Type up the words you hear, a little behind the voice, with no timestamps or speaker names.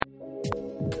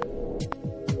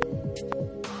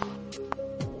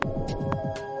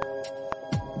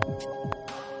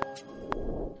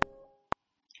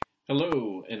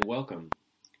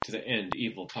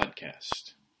Evil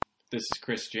podcast. This is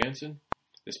Chris Jansen.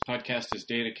 This podcast is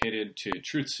dedicated to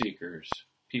truth seekers,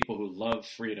 people who love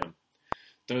freedom,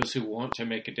 those who want to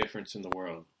make a difference in the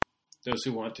world, those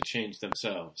who want to change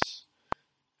themselves.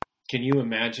 Can you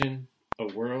imagine a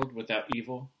world without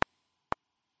evil?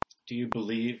 Do you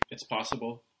believe it's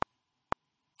possible?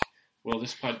 Well,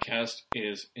 this podcast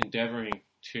is endeavoring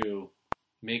to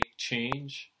make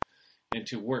change and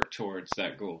to work towards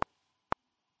that goal.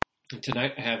 And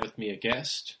tonight I have with me a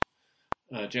guest,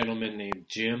 a gentleman named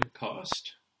Jim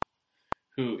Cost,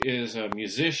 who is a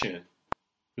musician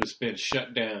who's been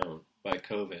shut down by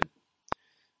COVID.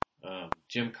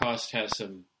 Jim Cost has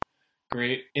some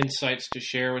great insights to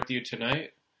share with you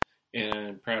tonight, and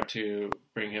I'm proud to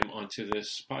bring him onto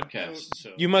this podcast.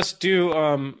 So you must do,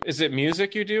 is it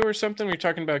music you do or something? We're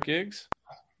talking about gigs?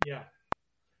 Yeah,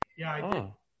 I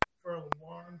did for a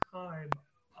long time.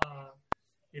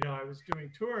 I was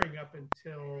doing touring up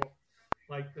until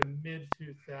like the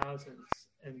mid-2000s,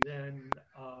 and then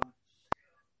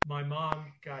my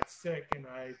mom got sick, and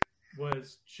I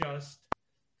was just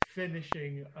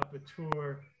finishing up a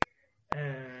tour,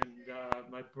 and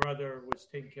my brother was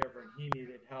taking care of her, and he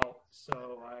needed help.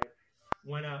 So I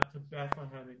went out to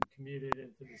Bethlehem and commuted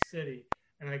into the city,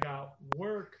 and I got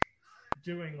work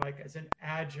doing like as an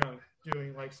adjunct,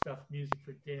 doing like music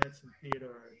for dance and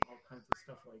theater and all kinds of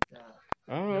stuff like that.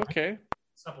 Oh, okay.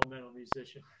 Supplemental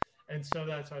musician. And so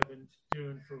that's what I've been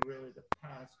doing for really the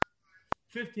past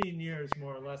 15 years,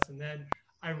 more or less. And then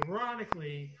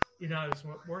ironically, I was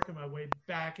working my way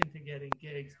back into getting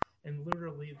gigs, and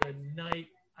literally the night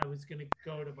I was going to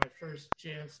go to my first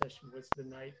jam session was the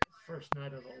first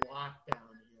night of the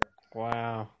lockdown here.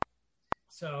 Wow.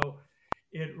 So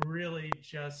it really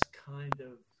just kind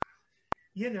of,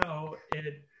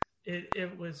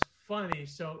 it was funny.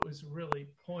 So it was really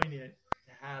poignant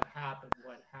to have happen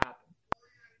what happened.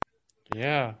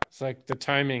 Yeah. It's like the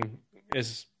timing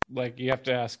is like, you have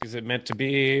to ask, is it meant to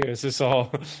be? Is this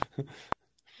all?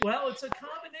 Well, it's a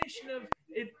combination of,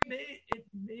 it made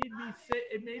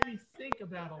me think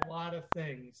about a lot of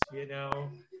things,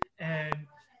 and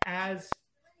as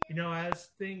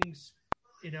things,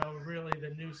 really the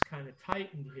news kind of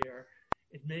tightened here,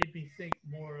 it made me think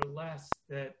more or less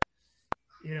that,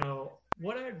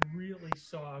 what I really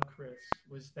saw, Chris,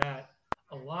 was that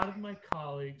a lot of my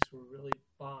colleagues were really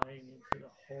buying into the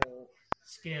whole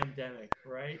scamdemic,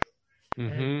 right?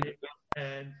 Mm-hmm.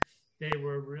 And they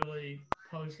were really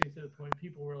posting to the point,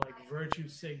 people were like virtue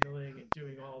signaling and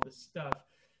doing all this stuff.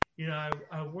 I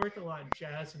worked a lot in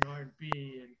jazz and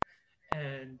R&B,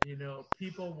 and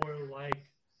people were like,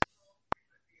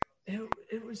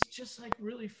 it was just like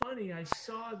really funny. I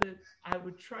saw that I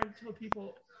would try to tell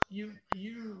people, you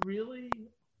really,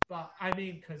 but I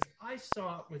mean, because I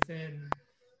saw it within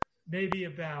maybe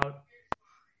about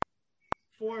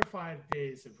 4 or 5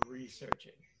 days of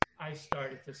researching. I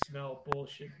started to smell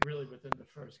bullshit really within the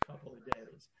first couple of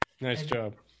days. Nice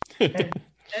job. and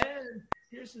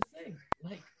here's the thing,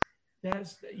 like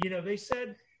they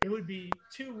said it would be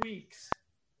 2 weeks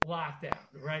lockdown,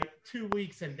 right? 2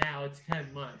 weeks, and now it's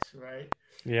 10 months, right?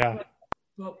 Yeah.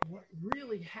 But what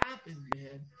really happened,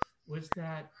 man, was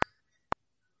that,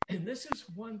 and this is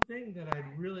one thing that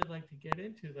I'd really like to get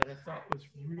into that I thought was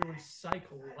really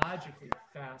psychologically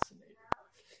fascinating,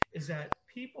 is that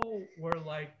people were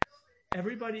like,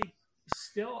 everybody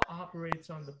still operates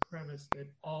on the premise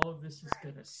that all of this is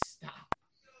going to stop,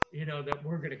 that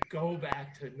we're going to go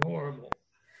back to normal,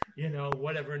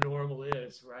 whatever normal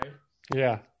is, right?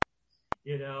 Yeah.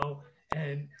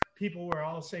 And people were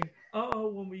all saying, oh,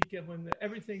 when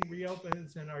everything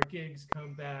reopens and our gigs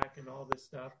come back and all this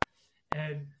stuff.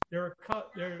 And there are a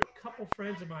couple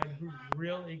friends of mine who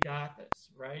really got this,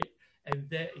 right? And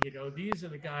these are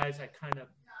the guys I kind of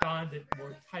bonded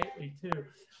more tightly to.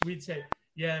 We'd say,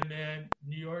 yeah, man,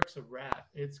 New York's a wrap.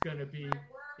 It's gonna be,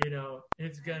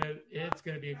 it's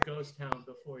gonna be a ghost town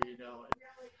before you know it.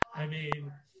 I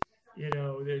mean,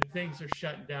 the things are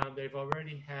shutting down. They've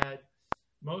already had,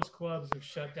 most clubs have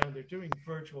shut down. They're doing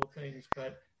virtual things,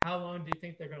 but how long do you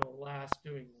think they're gonna last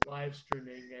doing live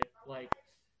streaming at like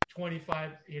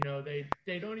 25?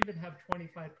 They don't even have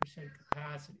 25%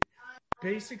 capacity.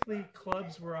 Basically,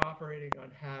 clubs were operating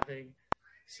on having,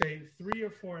 say, 3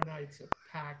 or 4 nights of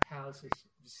packed houses,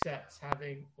 sets,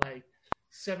 having like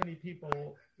 70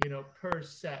 people, per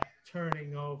set,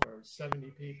 turning over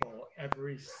 70 people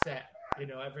every set,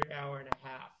 every hour and a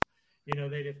half.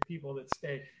 They'd have people that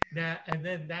stay. Now, and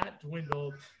then that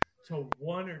dwindled to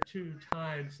 1 or 2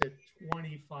 times at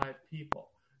 25 people.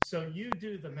 So you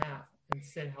do the math and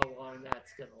say how long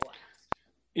that's going to last.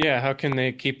 Yeah, how can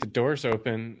they keep the doors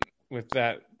open with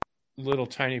that little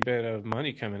tiny bit of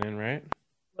money coming in, right?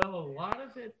 Well, a lot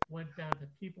of it went down to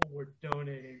people were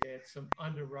donating. They had some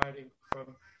underwriting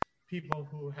from people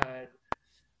who had,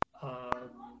 um,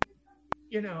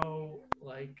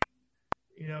 like,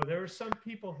 there were some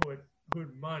people who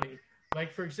had money.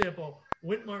 Like, for example,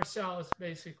 Wynton Marsalis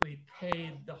basically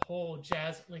paid the whole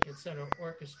Jazz at Lincoln Center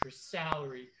Orchestra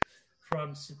salary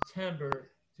from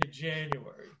September to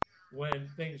January when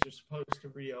things are supposed to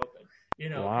reopen.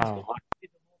 Wow.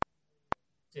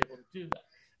 Able to do that.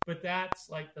 But that's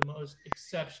like the most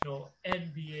exceptional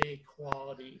NBA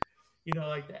quality.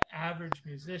 Like the average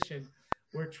musician,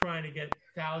 we're trying to get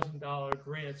 $1,000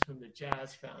 grants from the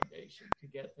Jazz Foundation to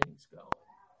get things going.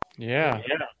 Yeah.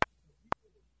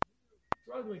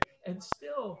 Struggling, and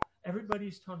still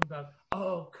everybody's talking about,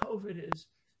 COVID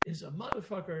is a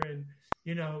motherfucker, and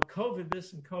COVID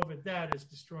this and COVID that is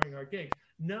destroying our gigs.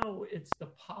 No, it's the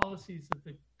policies of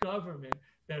the government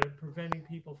that are preventing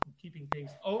people from keeping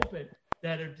things open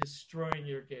that are destroying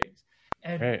your gigs.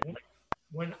 And right.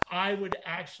 when I would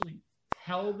actually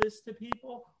tell this to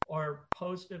people or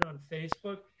post it on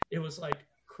Facebook, it was like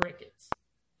crickets.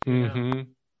 Mm-hmm.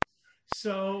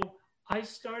 So I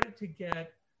started to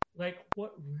get, like,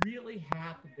 what really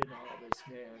happened in all this,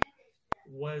 man,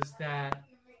 was that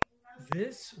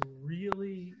this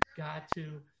really got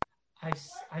to,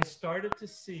 I started to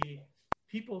see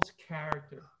people's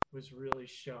character was really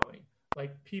showing.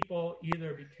 Like, people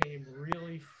either became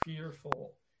really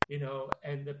fearful,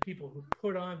 and the people who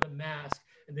put on the mask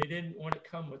and they didn't want to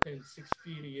come within 6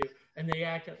 feet of you, and they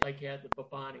acted like you had the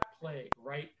bubonic plague,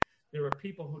 right? There were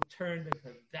people who turned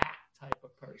into that type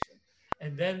of person.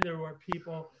 And then there were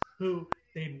people who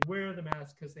they'd wear the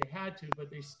mask because they had to, but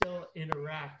they still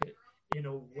interacted in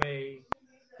a way,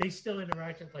 they still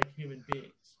interacted like human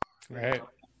beings. Right.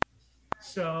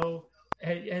 So,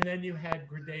 and then you had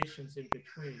gradations in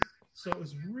between. So it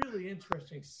was really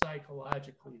interesting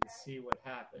psychologically to see what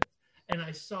happened. And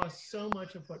I saw so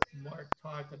much of what Mark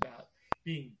talked about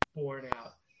being borne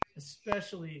out,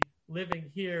 especially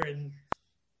living here in,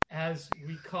 as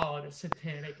we call it, a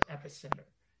satanic epicenter.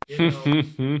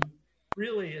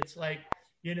 Really, it's like,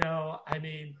 New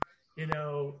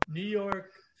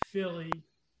York, Philly,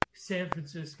 San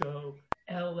Francisco,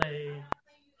 LA,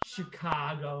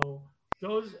 Chicago,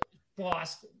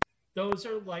 Boston, those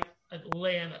are like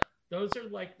Atlanta. Those are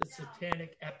like the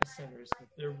satanic epicenters that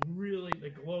the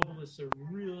globalists are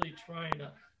really trying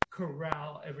to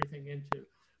corral everything into,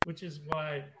 which is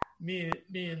why me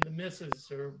and the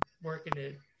missus are working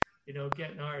at,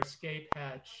 getting our escape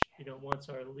hatch, once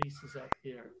our lease is up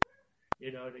here,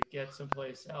 to get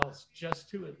someplace else, just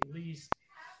to at least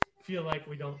feel like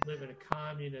we don't live in a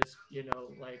communist,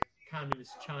 like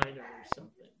communist China or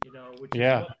something,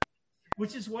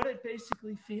 which is what it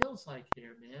basically feels like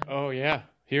here, man. Oh yeah,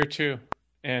 here too.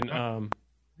 And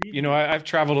I've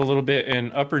traveled a little bit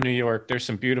in Upper New York. There's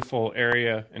some beautiful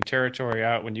area and territory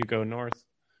out when you go north,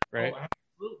 right? Oh,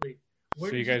 absolutely.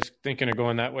 So you guys thinking of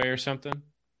going that way or something?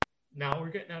 Now we're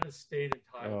getting out of state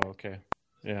entirely. Oh, okay.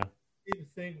 Yeah. The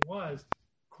thing was,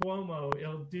 Cuomo,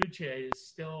 Il Duce is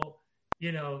still,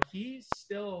 he's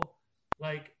still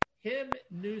like, him,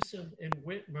 Newsom, and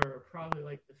Whitmer are probably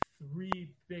like the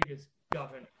 3 biggest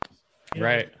governors.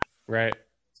 Right.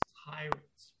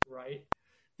 Tyrants, right?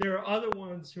 There are other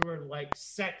ones who are like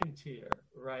second tier,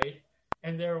 right?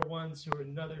 And there are ones who are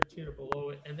another tier below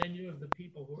it. And then you have the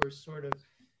people who are sort of,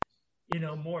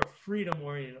 more freedom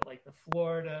oriented, like the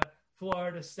Florida,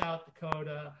 South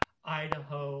Dakota,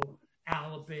 Idaho,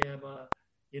 Alabama,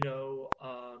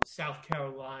 South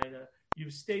Carolina. You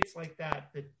have states like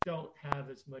that don't have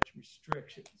as much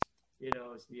restrictions,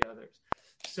 as the others.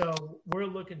 So we're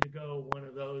looking to go one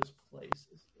of those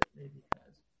places that maybe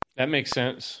has. That makes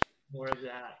sense. More of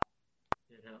that,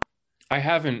 I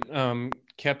haven't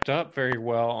kept up very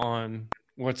well on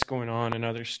what's going on in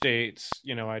other states.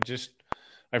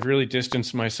 I've really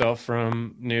distanced myself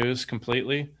from news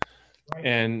completely. Right.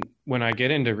 And when I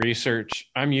get into research,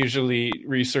 I'm usually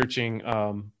researching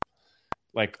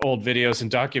like old videos and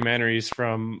documentaries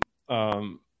from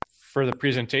for the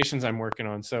presentations I'm working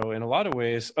on. So in a lot of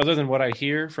ways, other than what I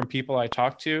hear from people I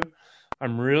talk to,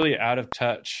 I'm really out of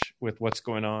touch with what's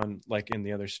going on like in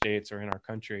the other states or in our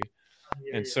country.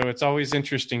 And so it's always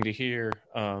interesting to hear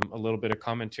a little bit of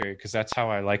commentary, because that's how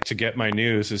I like to get my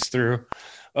news, is through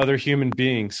other human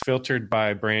beings filtered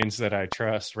by brains that I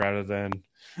trust rather than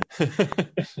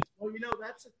well,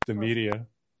 that's the media.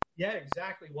 Yeah,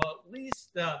 exactly. Well, at least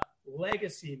the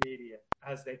legacy media,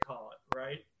 as they call it,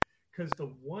 right? Because the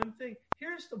one thing,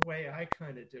 here's the way I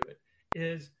kind of do it,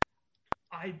 is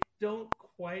I don't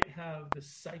quite have the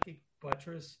psychic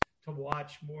buttress to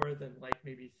watch more than like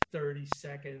maybe 30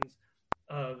 seconds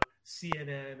of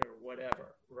CNN or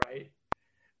whatever, right?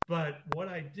 But what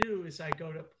I do is I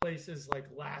go to places like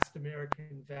Last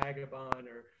American Vagabond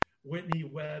or Whitney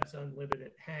Webb's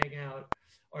Unlimited Hangout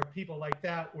or people like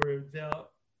that, where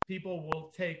people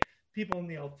in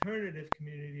the alternative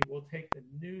community will take the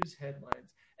news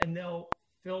headlines and they'll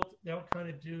kind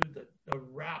of do the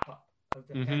wrap up of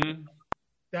the headlines.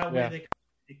 That way they can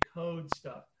decode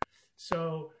stuff.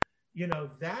 So,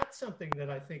 that's something that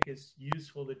I think is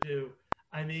useful to do.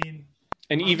 I mean,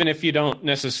 and even if you don't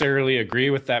necessarily agree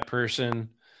with that person,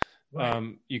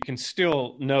 right. You can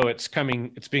still know it's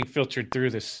being filtered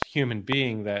through this human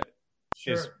being that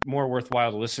is more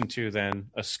worthwhile to listen to than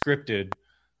a scripted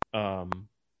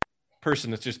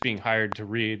person that's just being hired to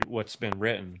read what's been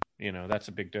written. That's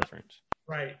a big difference.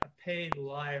 Right. A paid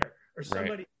liar or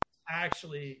somebody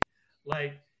actually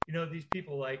like, these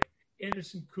people like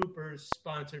Anderson Cooper is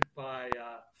sponsored by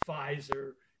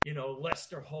Pfizer,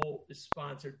 Lester Holt is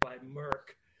sponsored by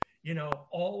Merck,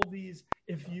 all these,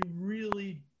 if you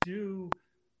really do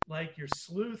like your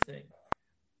sleuthing,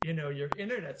 your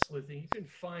internet sleuthing, you can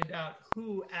find out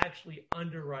who actually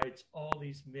underwrites all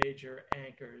these major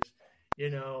anchors,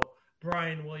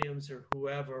 Brian Williams or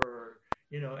whoever, or,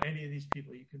 any of these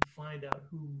people. You can find out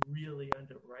who really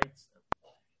underwrites them,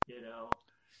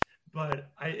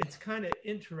 But it's kind of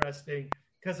interesting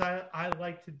because I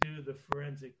like to do the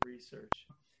forensic research.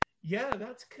 Yeah,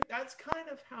 that's kind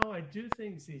of how I do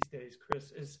things these days,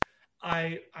 Chris, is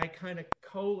I kind of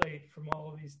collate from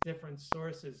all of these different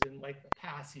sources in like the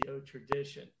Passio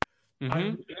tradition.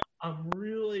 I'm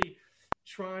really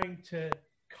trying to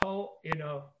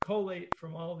collate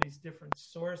from all these different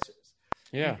sources.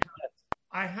 Yeah. Because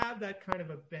I have that kind of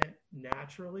a bent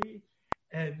naturally.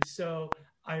 And so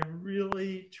I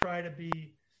really try to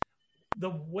be,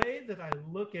 the way that I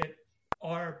look at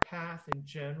our path in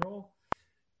general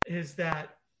is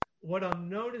that what I'm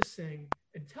noticing,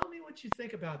 and tell me what you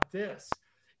think about this,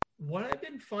 what I've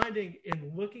been finding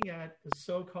in looking at the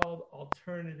so-called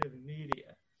alternative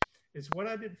media is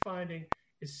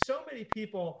so many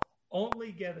people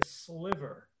only get a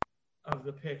sliver of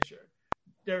the picture.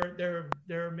 There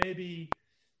are maybe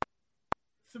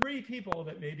 3 people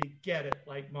that maybe get it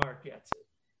like Mark gets it,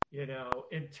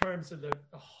 in terms of the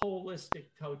holistic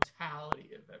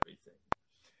totality of everything,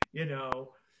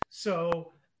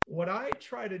 So what I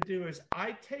try to do is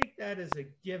I take that as a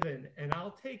given and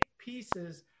I'll take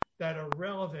pieces that are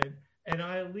relevant and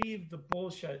I leave the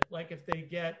bullshit. Like if they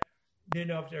get,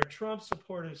 if they're Trump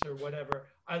supporters or whatever,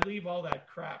 I leave all that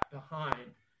crap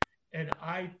behind. And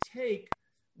I take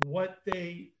what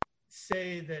they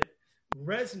say that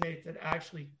resonates, that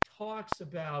actually talks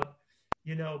about,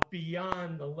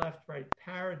 beyond the left-right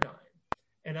paradigm.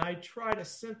 And I try to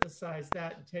synthesize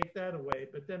that and take that away.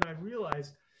 But then I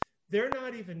realize they're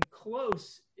not even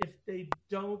close if they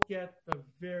don't get the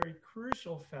very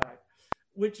crucial fact,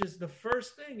 which is the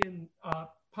first thing in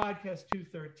podcast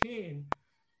 213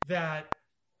 that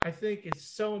I think is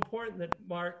so important that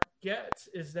Mark gets,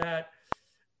 is that,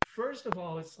 first of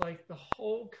all, it's like the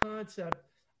whole concept,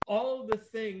 all the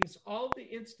things, all the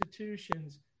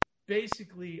institutions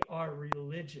basically are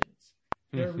religions.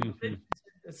 They're religions in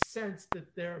the sense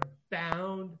that they're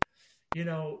bound,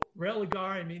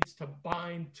 religare means to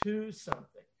bind to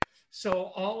something.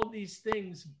 So all these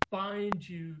things bind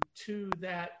you to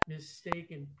that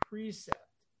mistaken precept,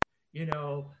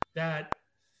 that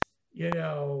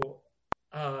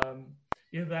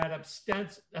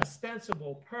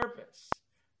ostensible purpose.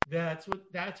 That's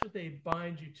what they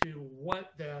bind you to.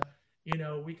 What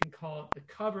we can call it the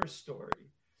cover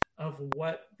story of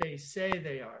what they say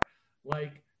they are,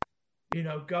 like,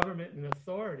 government and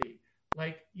authority.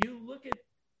 Like you look at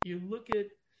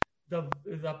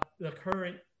the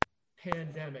current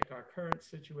pandemic, our current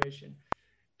situation.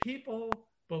 People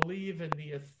believe in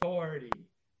the authority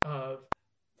of,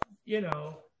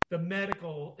 the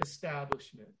medical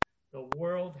establishment, the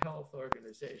World Health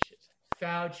Organization,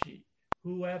 Fauci,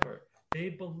 whoever. They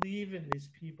believe in these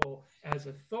people as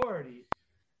authority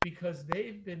because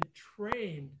they've been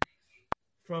trained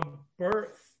from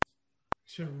birth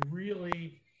to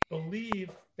really believe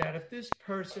that if this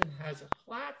person has a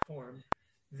platform,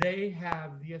 they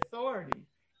have the authority.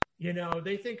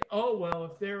 They think, oh, well,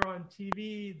 if they're on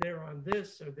TV, they're on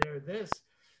this or they're this,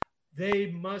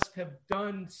 they must have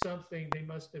done something. They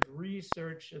must have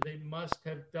researched or they must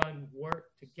have done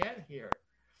work to get here,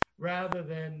 rather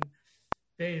than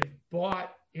they've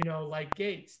bought, like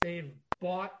Gates, they've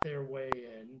bought their way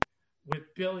in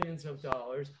with billions of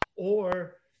dollars,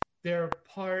 or they're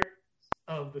part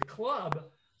of the club,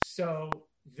 so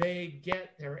they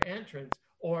get their entrance,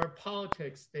 or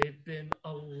politics, they've been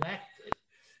elected,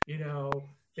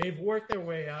 they've worked their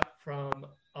way up from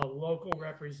a local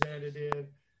representative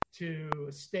to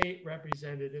a state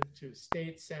representative to a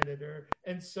state senator,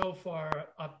 and so far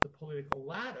up the political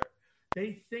ladder.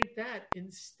 They think that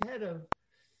instead of,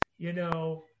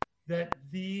 that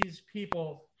these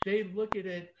people, they look at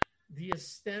it,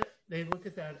 they look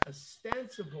at that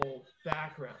ostensible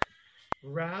background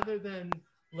rather than,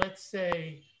 let's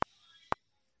say,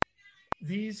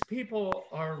 these people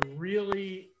are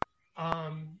really,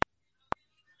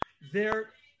 they've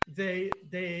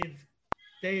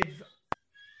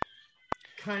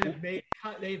kind of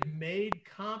made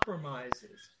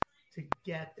compromises to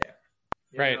get there.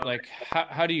 Right. Like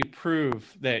how do you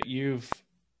prove that you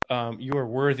are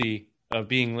worthy of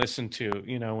being listened to,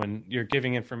 when you're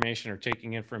giving information or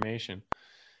taking information?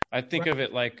 I think of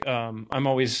it like, I'm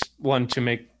always one to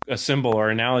make a symbol or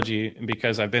analogy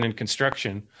because I've been in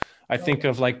construction. I think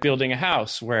of like building a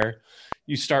house where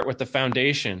you start with the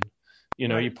foundation.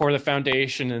 You pour the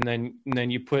foundation and then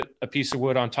you put a piece of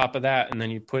wood on top of that, and then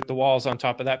you put the walls on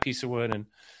top of that piece of wood, and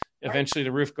eventually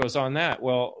the roof goes on that.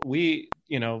 Well, we,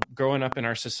 growing up in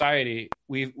our society,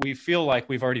 we feel like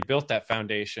we've already built that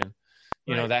foundation.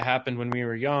 That happened when we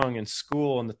were young in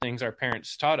school and the things our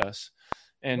parents taught us.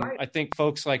 And I think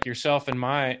folks like yourself and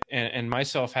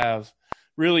myself have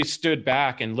really stood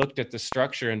back and looked at the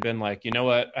structure and been like, you know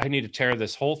what, I need to tear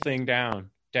this whole thing down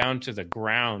to the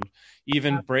ground,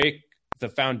 even break the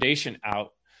foundation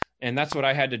out. And that's what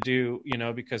I had to do,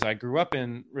 because I grew up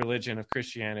in religion of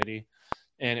Christianity,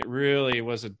 and it really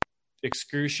was a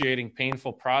excruciating,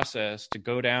 painful process to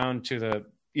go down to the,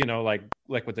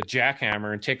 like with a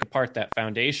jackhammer and take apart that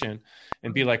foundation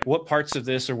and be like, what parts of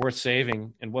this are worth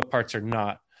saving and what parts are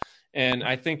not? And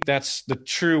I think that's the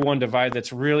true one divide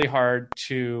that's really hard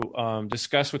to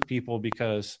discuss with people,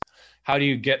 because how do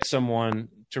you get someone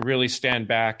to really stand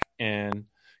back and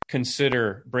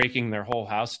consider breaking their whole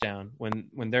house down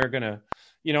when they're gonna,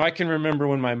 I can remember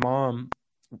when my mom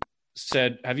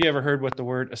said, have you ever heard what the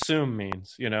word assume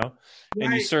means? And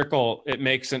you circle, it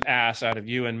makes an ass out of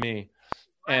you and me.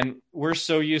 And we're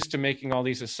so used to making all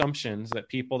these assumptions that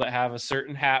people that have a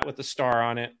certain hat with a star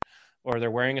on it, or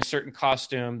they're wearing a certain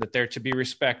costume, that they're to be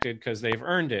respected because they've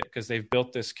earned it, because they've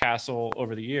built this castle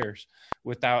over the years,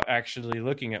 without actually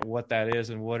looking at what that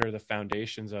is and what are the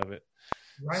foundations of it.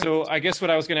 Right. So I guess what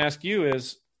I was going to ask you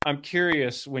is, I'm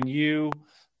curious, when you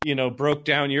broke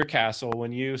down your castle,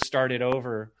 when you started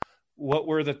over, what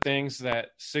were the things that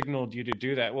signaled you to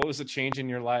do that? What was the change in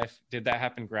your life? Did that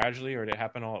happen gradually, or did it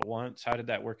happen all at once? How did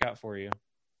that work out for you?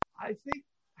 I think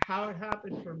how it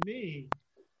happened for me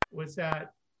was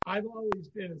that I've always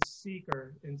been a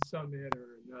seeker in some manner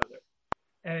or another.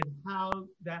 And how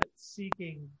that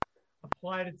seeking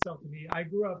applied itself to me, I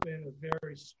grew up in a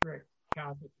very strict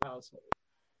Catholic household.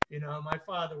 My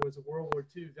father was a World War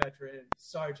II veteran,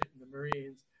 sergeant in the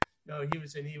Marines. He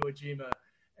was in Iwo Jima,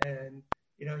 and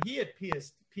he had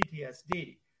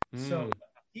PTSD. So what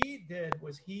he did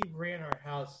was he ran our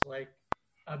house like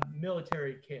a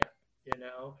military camp,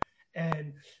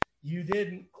 and you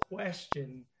didn't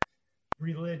question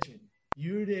religion.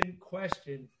 You didn't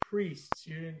question priests.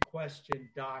 You didn't question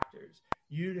doctors.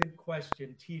 You didn't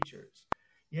question teachers,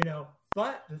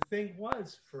 But the thing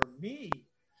was, for me,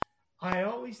 I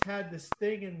always had this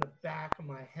thing in the back of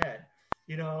my head.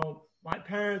 My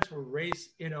parents were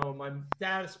my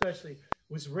dad especially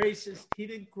was racist. He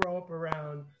didn't grow up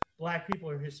around Black people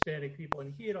or Hispanic people,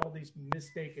 and he had all these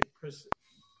mistaken,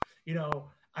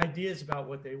 ideas about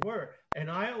what they were. And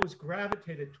I always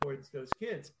gravitated towards those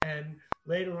kids. And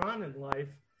later on in life,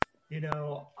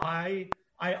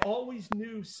 I always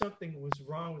knew something was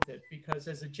wrong with it, because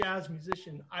as a jazz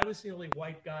musician, I was the only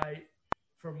white guy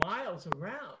for miles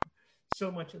around so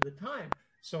much of the time.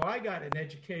 So I got an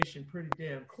education pretty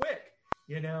damn quick,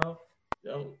 an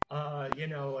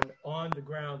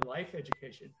on-the-ground life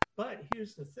education. But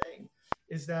here's the thing,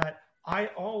 is that I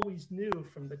always knew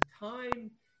from the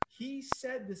time he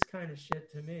said this kind of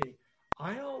shit to me,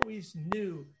 I always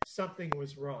knew something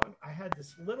was wrong. I had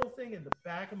this little thing in the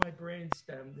back of my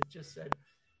brainstem that just said,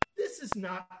 this is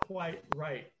not quite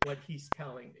right, what he's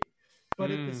telling me. But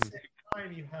at the same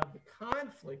time, you have the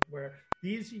conflict where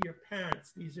these are your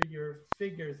parents, these are your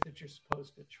figures that you're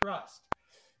supposed to trust.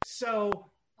 So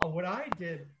what I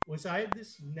did was I had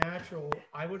this natural,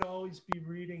 I would always be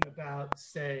reading about,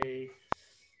 say,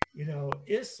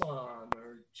 Islam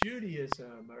or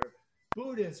Judaism or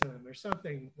Buddhism or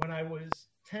something. When I was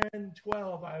 10,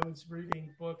 12, I was reading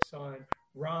books on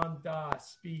Ram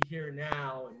Dass, Be Here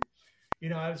Now,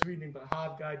 and I was reading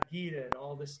Bhagavad Gita and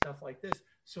all this stuff like this.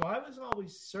 So I was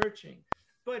always searching.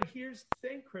 But here's the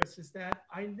thing, Chris, is that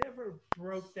I never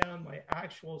broke down my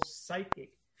actual psychic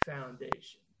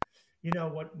foundation. You know,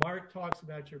 what Mark talks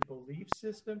about, your belief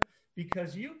system,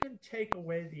 because you can take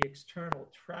away the external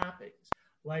trappings.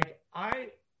 Like, I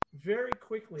very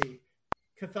quickly,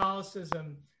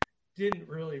 Catholicism didn't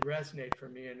really resonate for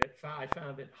me, and I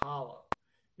found it hollow,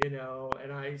 you know,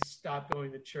 and I stopped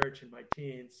going to church in my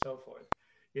teens, so forth.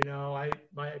 You know,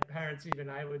 my parents, even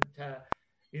I would,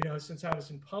 you know, since I was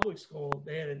in public school,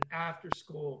 they had an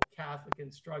after-school Catholic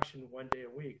instruction 1 day a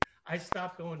week. I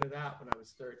stopped going to that when I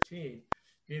was 13,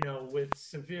 you know, with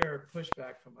severe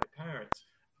pushback from my parents.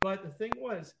 But the thing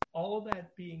was, all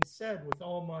that being said, with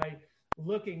all my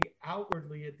looking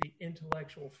outwardly at the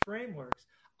intellectual frameworks,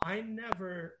 I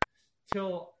never,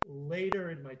 till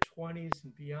later in my 20s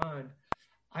and beyond,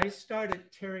 I started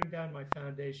tearing down my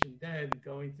foundation, then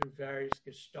going through various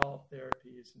Gestalt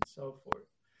therapies and so forth.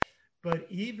 But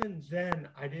even then,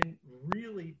 I didn't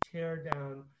really tear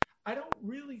down. I don't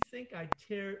really think I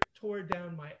tore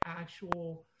down my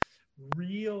actual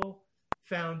real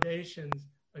foundations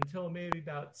until maybe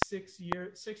about 6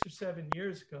 or 7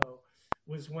 years ago,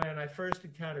 was when I first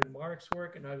encountered Mark's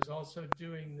work, and I was also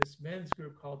doing this men's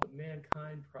group called the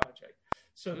Mankind Project.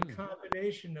 So the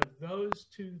combination of those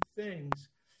two things,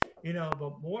 you know,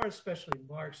 but more especially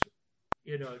Mark's,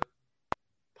 you know,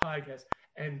 podcast,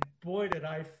 and boy, did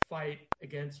I fight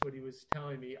against what he was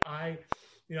telling me. I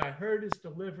heard his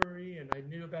delivery, and I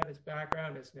knew about his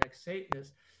background as an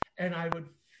ex-Satanist, and I would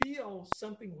feel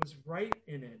something was right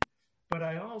in it. But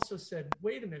I also said,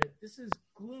 wait a minute, this is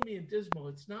gloomy and dismal.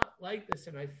 It's not like this.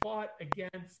 And I fought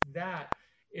against that.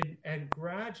 And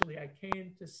gradually I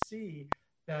came to see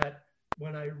that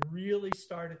when I really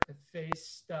started to face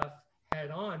stuff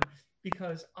head on,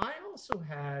 because I also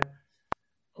had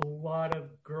a lot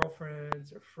of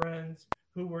girlfriends or friends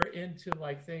who were into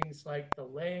like things like the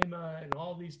Lama and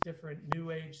all these different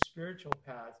new age spiritual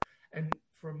paths. And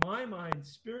for my mind,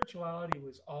 spirituality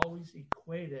was always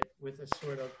equated with a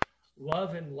sort of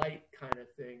love and light kind of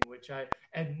thing,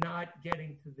 and not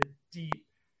getting to the deep,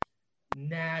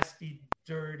 nasty,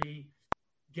 dirty,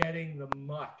 getting the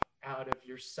muck out of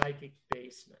your psychic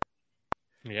basement.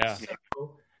 Yeah.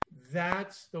 So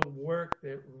that's the work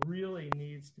that really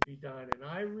needs to be done. And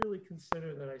I really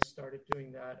consider that I started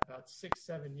doing that about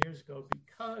 6-7 years ago,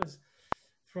 because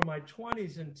from my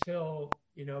 20s until,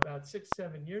 you know, about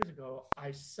 6-7 years ago,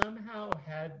 I somehow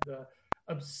had the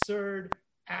absurd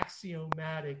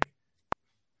axiomatic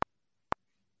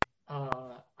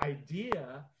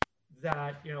idea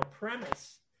that, you know,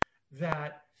 premise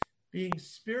that being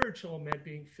spiritual meant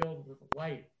being filled with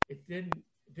light. It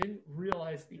didn't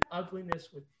realize the ugliness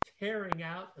with tearing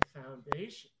out the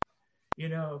foundation, you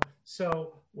know.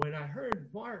 So when I heard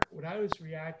Mark, what I was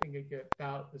reacting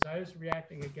about was I was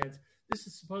reacting against, this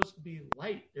is supposed to be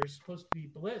light, there's supposed to be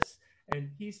bliss, and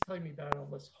he's telling me about all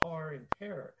this horror and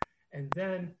terror. And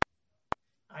then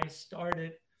I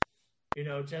started, you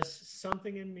know, just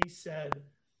something in me said,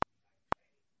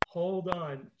 hold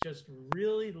on, just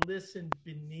really listen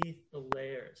beneath the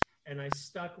layers. And I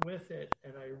stuck with it,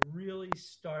 and I really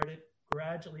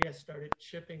gradually I started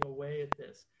chipping away at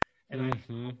this. And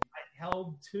I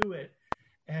held to it.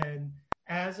 And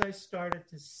as I started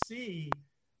to see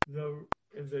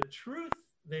the truth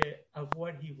of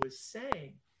what he was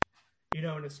saying, you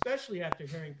know, and especially after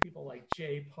hearing people like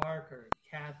Jay Parker and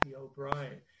Kathy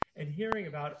O'Brien, and hearing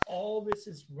about all this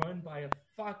is run by a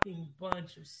fucking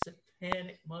bunch of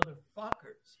satanic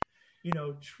motherfuckers, you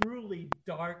know, truly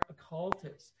dark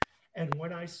occultists. And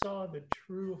when I saw the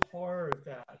true horror of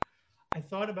that, I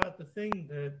thought about the thing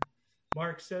that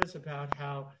Mark says about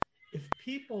how if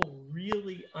people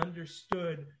really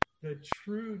understood the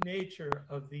true nature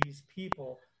of these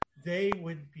people, they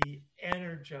would be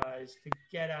energized to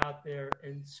get out there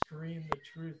and scream the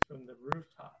truth from the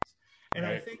rooftops. And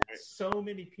I think so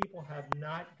many people have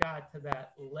not got to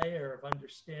that layer of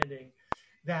understanding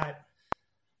that,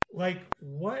 like,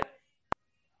 what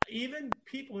even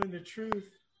people in the truth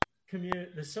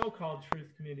community, the so-called truth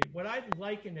community, what I'd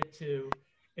liken it to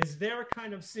is they're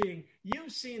kind of seeing,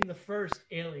 you've seen the first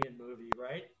Alien movie,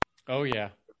 right? Oh, yeah.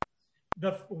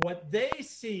 What they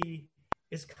see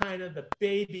is kind of the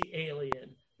baby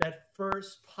alien that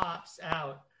first pops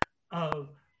out of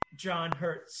John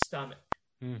Hurt's stomach.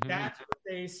 Mm-hmm. That's what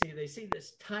they see. They see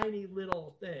this tiny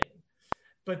little thing.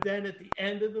 But then at the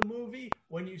end of the movie,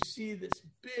 when you see this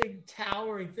big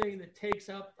towering thing that takes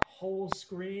up the whole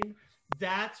screen,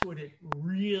 that's what it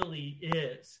really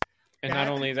is. And not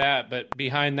only that, but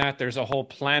behind that, there's a whole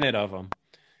planet of them.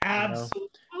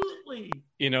 Absolutely.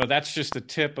 You know, that's just the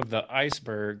tip of the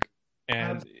iceberg.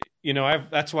 And, you know,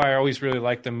 that's why I always really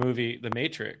like the movie The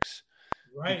Matrix.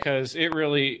 Right. because it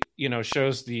really,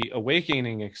 shows the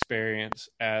awakening experience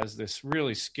as this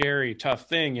really scary, tough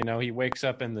thing. He wakes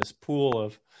up in this pool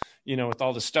of, with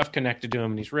all the stuff connected to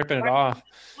him, and he's ripping it off.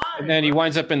 And then he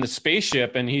winds up in the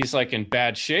spaceship and he's like in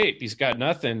bad shape. He's got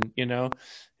nothing,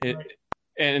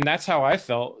 and that's how I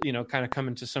felt, kind of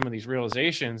coming to some of these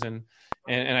realizations. And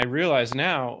I realize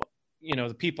now,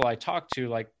 the people I talk to,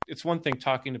 like, it's one thing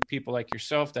talking to people like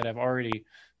yourself that have already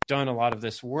done a lot of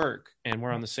this work and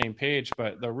we're on the same page.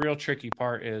 But the real tricky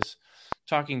part is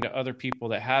talking to other people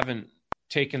that haven't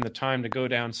taken the time to go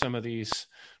down some of these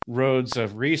roads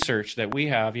of research that we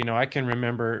have. I can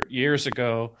remember years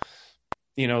ago,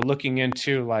 looking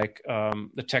into like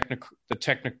the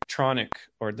technotronic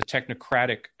or the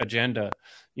technocratic agenda,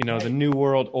 the New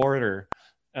World Order,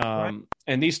 and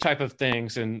these type of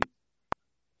things, and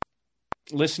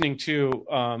listening to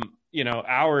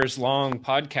hours long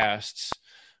podcasts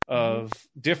of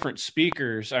different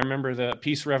speakers. I remember the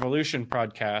Peace Revolution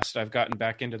podcast. I've gotten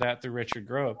back into that through Richard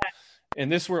Grove. And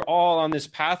this were all on this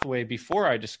pathway before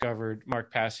I discovered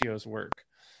Mark Passio's work.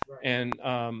 Right.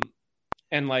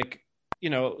 And like,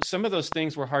 some of those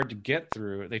things were hard to get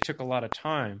through. They took a lot of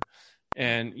time,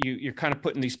 and you're kind of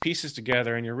putting these pieces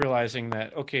together and you're realizing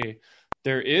that, okay,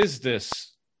 there is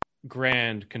this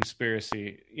grand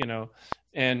conspiracy,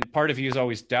 and part of you is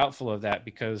always doubtful of that,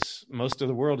 because most of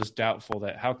the world is doubtful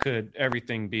that how could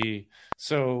everything be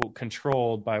so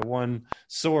controlled by one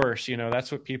source? That's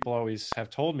what people always have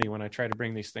told me when I try to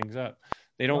bring these things up.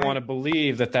 They don't want to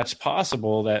believe that that's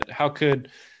possible, that how could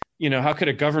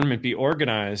a government be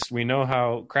organized? We know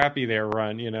how crappy they're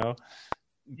run, Yes.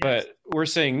 But we're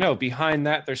saying, no, behind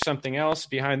that, there's something else.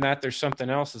 Behind that, there's something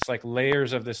else. It's like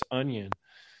layers of this onion.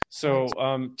 So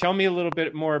tell me a little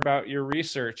bit more about your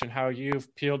research and how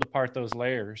you've peeled apart those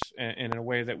layers in a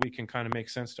way that we can kind of make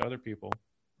sense to other people.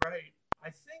 Right. I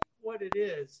think what it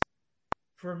is,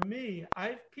 for me,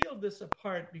 I've peeled this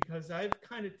apart because I've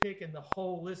kind of taken the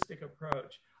holistic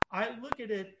approach. I look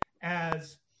at it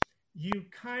as you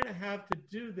kind of have to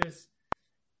do this,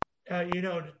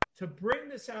 to bring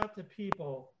this out to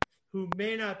people who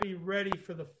may not be ready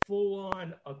for the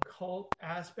full-on occult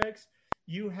aspects.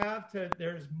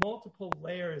 There's multiple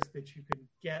layers that you can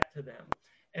get to them.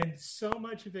 And so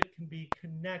much of it can be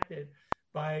connected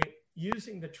by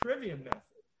using the trivia method.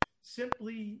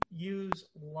 Simply use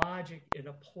logic in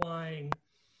applying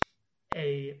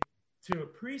to a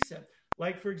precept.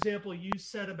 Like, for example, you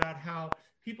said about how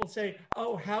people say,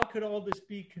 oh, how could all this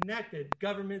be connected?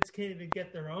 Governments can't even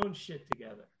get their own shit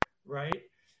together, right?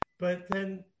 But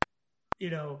then,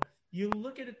 you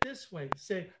look at it this way,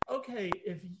 say, okay,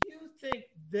 if you think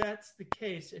that's the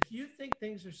case, if you think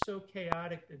things are so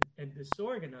chaotic and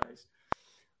disorganized,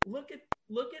 look at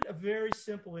a very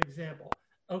simple example.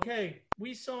 Okay,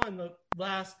 we saw in the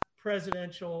last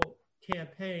presidential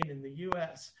campaign in the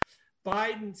US,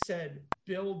 Biden said,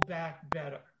 build back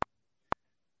better.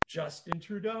 Justin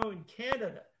Trudeau in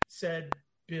Canada said,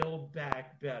 build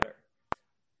back better.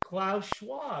 Klaus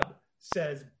Schwab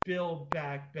says, build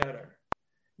back better.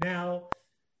 Now,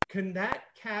 can that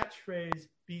catchphrase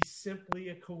be simply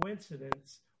a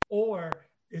coincidence, or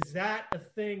is that a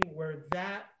thing where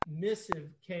that missive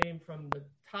came from the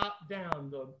top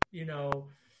down?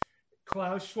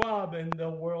 Klaus Schwab and the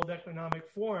World Economic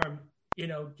Forum,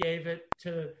 gave it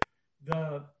to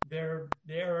their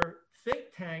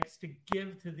think tanks to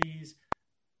give to these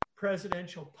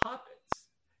presidential puppets,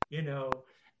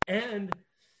 and.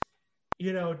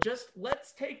 Just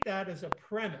let's take that as a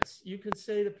premise. You can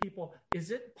say to people, is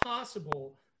it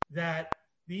possible that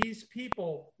these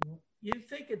people, you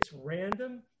think it's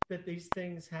random that these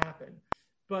things happen,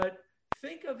 but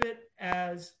think of it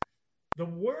as the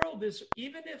world is,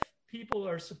 even if people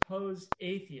are supposed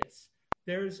atheists,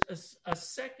 there's a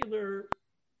secular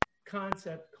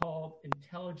concept called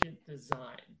intelligent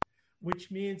design, which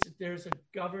means that there's a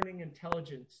governing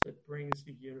intelligence that brings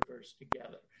the universe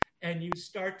together. And you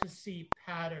start to see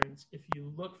patterns if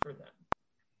you look for them.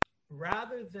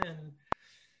 Rather than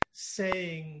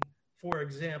saying, for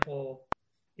example,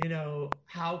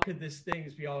 how could these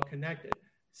things be all connected?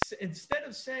 Instead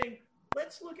of saying,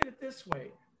 let's look at it this way.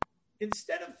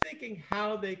 Instead of thinking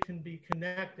how they can be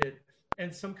connected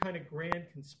and some kind of grand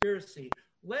conspiracy,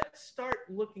 let's start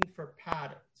looking for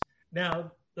patterns.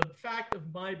 Now, the fact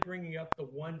of my bringing up the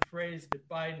one phrase that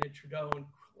Biden and Trudeau and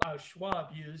Klaus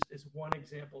Schwab used is one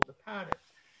example of the pattern.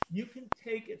 You can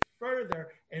take it further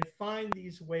and find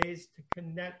these ways to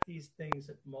connect these things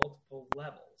at multiple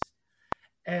levels.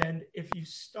 And if you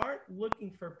start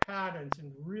looking for patterns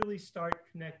and really start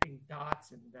connecting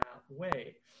dots in that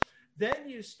way, then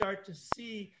you start to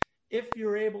see if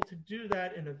you're able to do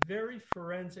that in a very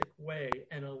forensic way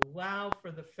and allow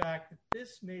for the fact that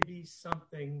this may be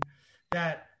something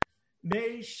that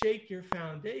may shake your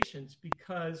foundations,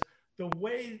 because the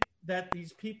way that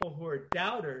these people who are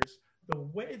doubters, the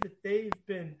way that they've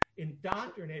been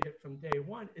indoctrinated from day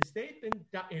one is they've been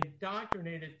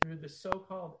indoctrinated through the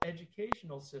so-called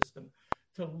educational system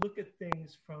to look at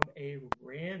things from a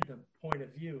random point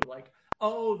of view, like,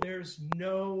 oh, there's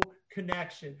no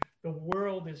connection. The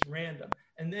world is random.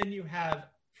 And then you have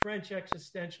French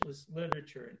existentialist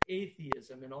literature and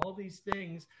atheism and all these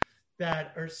things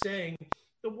that are saying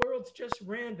the world's just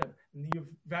random, and you have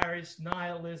various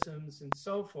nihilisms and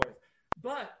so forth.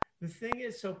 But the thing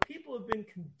is, so people have been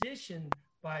conditioned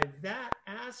by that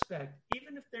aspect,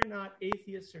 even if they're not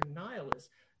atheists or nihilists,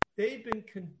 they've been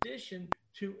conditioned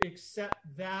to accept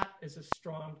that as a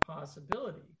strong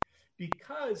possibility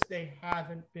because they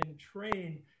haven't been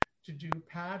trained to do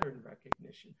pattern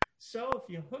recognition. So if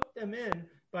you hook them in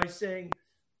by saying,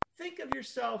 think of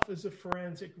yourself as a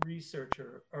forensic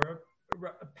researcher or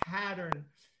a pattern,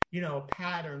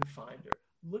 pattern finder.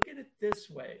 Look at it this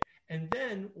way. And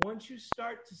then once you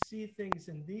start to see things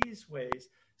in these ways,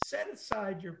 set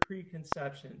aside your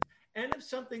preconceptions. And if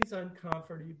something's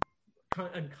uncomfortable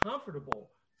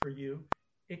for you,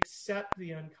 accept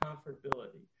the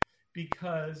uncomfortability.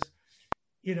 Because,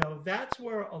 that's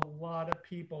where a lot of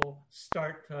people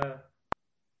start to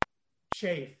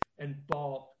chafe and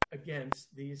balk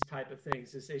against these type of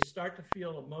things, is they start to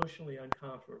feel emotionally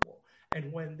uncomfortable.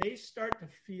 And when they start to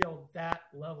feel that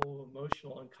level of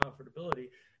emotional uncomfortability,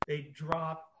 they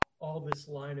drop all this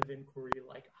line of inquiry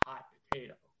like a hot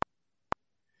potato.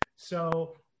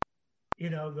 So,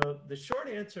 the short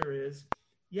answer is,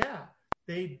 yeah,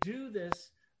 they do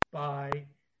this by,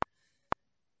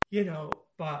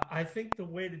 but I think the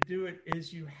way to do it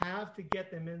is you have to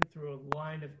get them in through a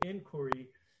line of inquiry.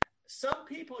 Some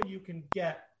people you can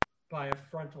get by a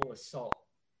frontal assault,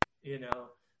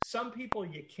 Some people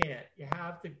you can't. You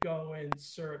have to go in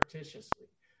surreptitiously.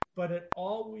 But it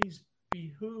always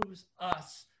behooves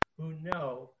us who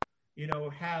know,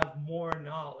 have more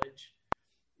knowledge,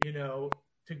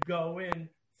 to go in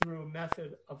through a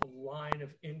method of a line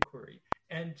of inquiry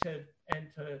and to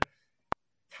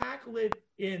tackle it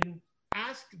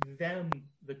ask them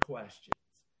the questions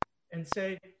and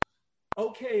say,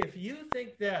 okay, if you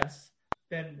think this,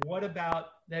 then why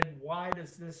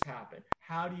does this happen?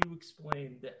 How do you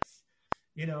explain this?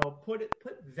 Put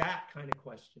that kind of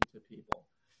question to people.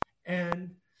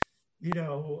 And,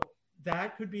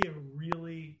 that could be a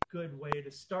really good way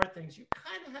to start things. You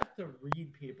kind of have to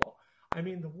read people. I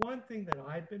mean, the one thing that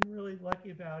I've been really lucky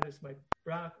about is my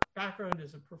background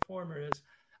as a performer is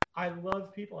I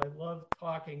love people. I love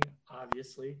talking,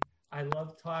 obviously. I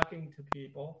love talking to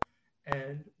people.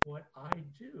 And what I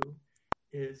do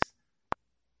is,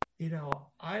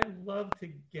 I love to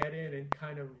get in and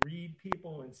kind of read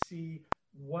people and see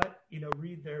what,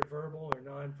 read their verbal or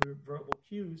non-verbal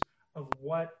cues of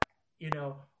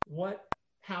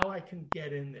how I can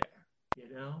get in there,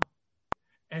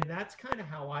 And that's kind of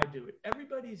how I do it.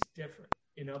 Everybody's different,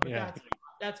 but yeah.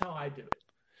 That's how I do it.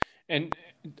 And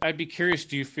I'd be curious,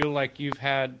 do you feel like you've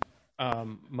had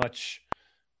much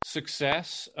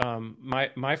success?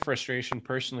 My frustration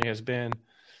personally has been,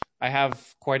 I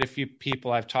have quite a few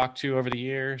people I've talked to over the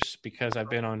years because I've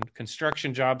been on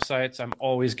construction job sites. I'm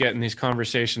always getting these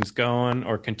conversations going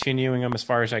or continuing them as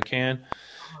far as I can.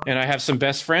 And I have some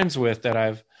best friends that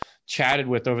I've chatted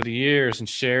with over the years and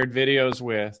shared videos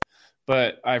with.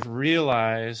 But I've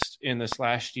realized in this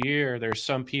last year, there's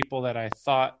some people that I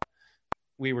thought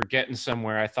we were getting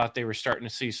somewhere. I thought they were starting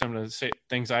to see some of the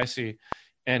things I see.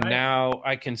 And now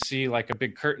I can see like a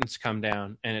big curtains come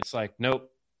down and it's like, nope,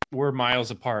 we're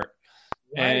miles apart.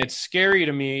 Right. And it's scary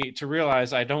to me to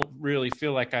realize I don't really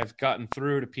feel like I've gotten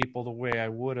through to people the way I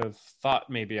would have thought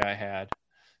maybe I had.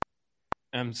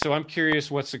 So I'm curious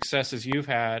what successes you've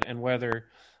had and whether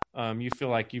you feel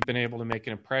like you've been able to make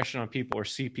an impression on people or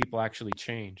see people actually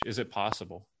change. Is it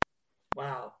possible?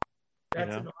 Wow.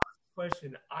 That's an awesome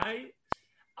question.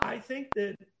 I think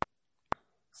that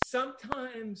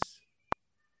sometimes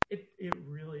it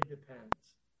really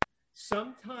depends.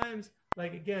 Sometimes,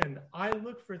 like, again, I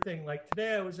look for things like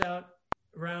today I was out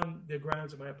around the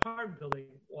grounds of my apartment building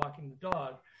walking the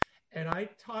dog, and I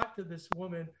talked to this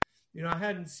woman. I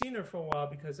hadn't seen her for a while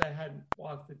because I hadn't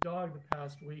walked the dog the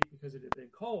past week because it had been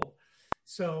cold.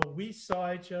 So we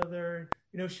saw each other.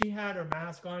 She had her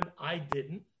mask on. I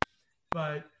didn't.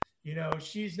 But,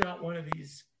 she's not one of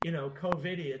these,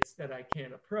 COVIDiots that I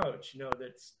can't approach,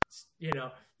 that's,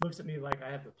 looks at me like I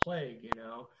have the plague,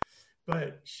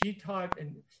 But she talked,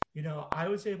 and, I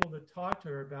was able to talk to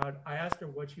her about, I asked her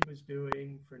what she was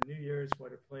doing for New Year's,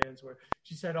 what her plans were.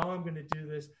 She said, oh, I'm going to do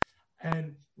this.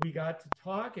 And we got to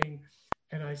talking,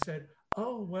 and I said,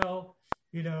 oh, well,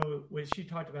 when she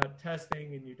talked about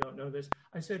testing and you don't know this,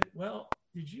 I said, well,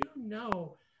 did you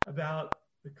know about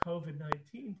the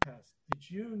COVID-19 test?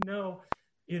 Did you know,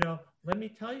 let me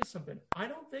tell you something. I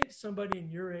don't think somebody in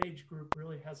your age group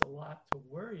really has a lot to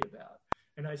worry about.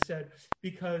 And I said,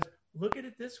 because look at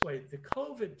it this way, the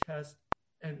COVID test,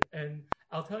 and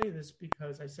I'll tell you this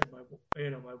because I said my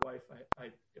wife, I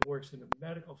works in a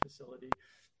medical facility,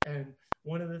 and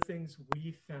one of the things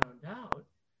we found out,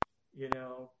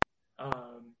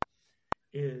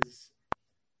 is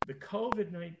the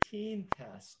COVID-19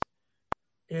 test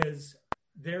is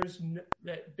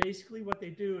that basically what they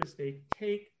do is they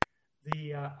take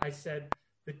I said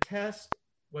the test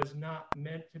was not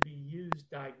meant to be used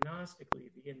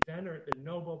diagnostically. The inventor, the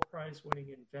Nobel Prize winning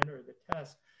inventor of the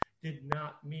test, did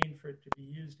not mean for it to be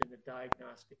used in a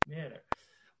diagnostic manner.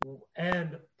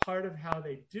 And part of how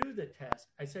they do the test,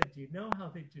 I said, do you know how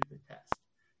they do the test?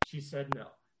 She said, no.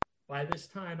 By this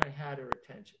time, I had her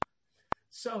attention.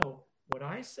 So what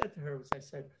I said to her was, I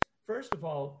said, first of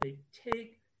all, they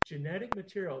take genetic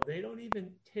material. They don't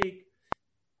even take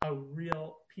a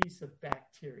real piece of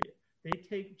bacteria. They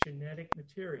take genetic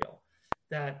material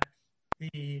that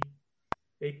they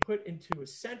put into a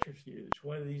centrifuge,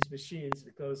 one of these machines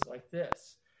that goes like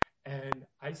this. And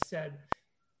I said,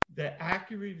 the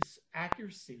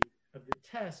accuracy of the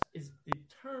test is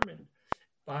determined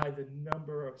by the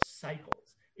number of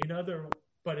cycles.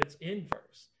 But it's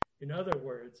inverse. In other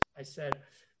words, I said,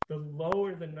 the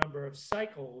lower the number of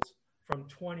cycles from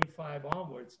 25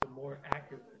 onwards, the more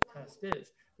accurate the test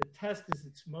is. The test is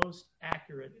its most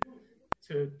accurate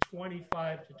to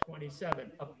 25 to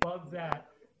 27. Above that,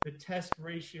 the test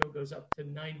ratio goes up to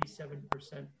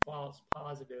 97% false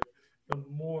positive.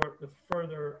 The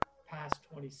further past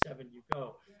 27 you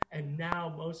go. And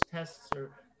now most tests are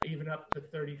even up to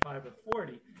 35 or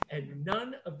 40. And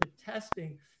none of the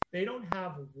testing, they don't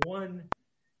have one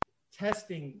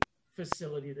testing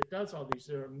facility that does all these.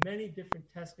 There are many different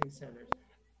testing centers,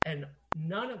 and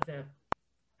none of them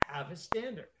have a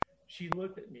standard. She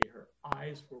looked at me, her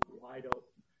eyes were wide open.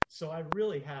 So I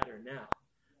really had her now.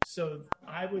 So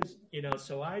I was,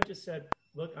 so I just said,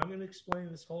 look, I'm going to explain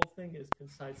this whole thing as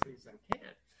concisely as I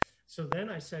can. So then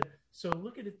I said, so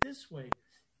look at it this way.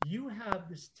 You have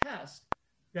this test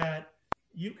that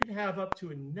you can have up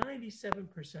to a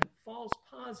 97% false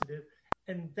positive,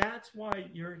 and that's why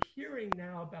you're hearing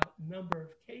now about number of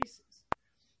cases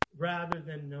rather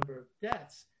than number of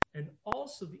deaths. And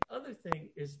also the other thing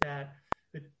is that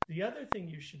the other thing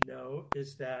you should know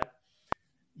is that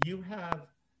you have,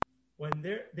 when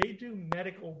they do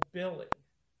medical billing,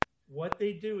 what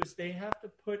they do is they have to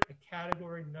put a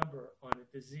category number on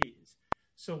a disease.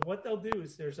 So what they'll do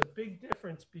is there's a big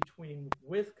difference between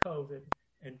with COVID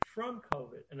and from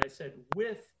COVID. And I said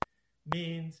with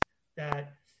means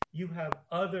that you have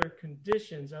other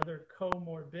conditions, other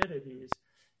comorbidities,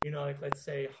 like let's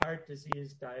say heart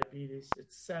disease, diabetes,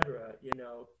 etc.,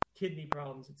 kidney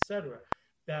problems, etc.,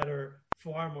 that are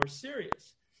far more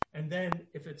serious. And then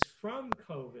if it's from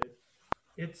COVID,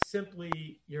 it's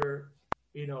simply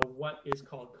what is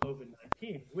called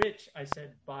COVID-19, which I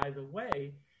said, by the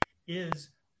way, is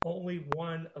only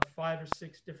one of 5 or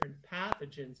 6 different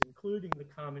pathogens, including the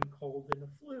common cold and the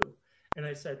flu. And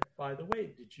I said, by the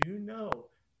way, did you know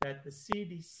that the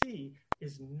CDC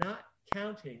is not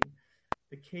counting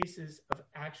the cases of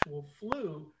actual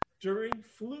flu during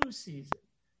flu season?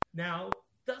 Now,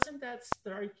 doesn't that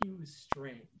strike you as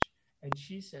strange? And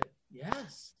she said,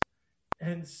 yes.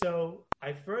 And so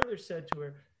I further said to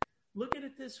her, look at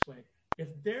it this way. If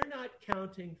they're not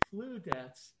counting flu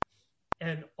deaths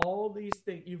and all these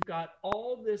things, you've got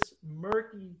all this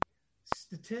murky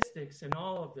statistics and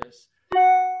all of this,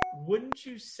 wouldn't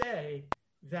you say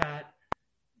that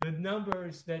the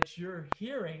numbers that you're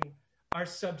hearing are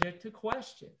subject to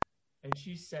question? And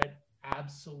she said,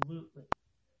 absolutely.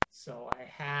 So I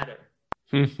had her.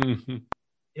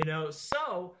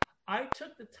 So I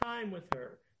took the time with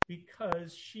her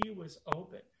because she was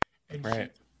open. And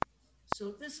right.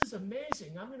 So this is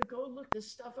amazing. I'm going to go look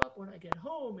this stuff up when I get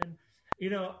home. And,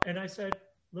 and I said,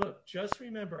 look, just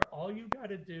remember, all you got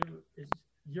to do is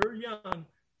you're young.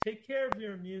 Take care of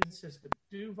your immune system.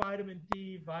 Do vitamin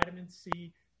D, vitamin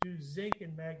C, do zinc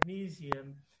and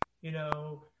magnesium.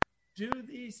 Do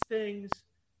these things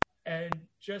and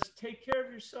just take care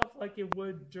of yourself like you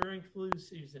would during flu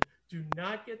season. Do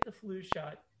not get the flu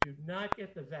shot. Do not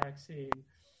get the vaccine,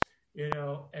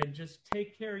 and just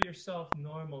take care of yourself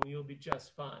normal. You'll be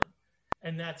just fine.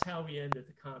 And that's how we ended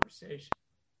the conversation.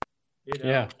 You know?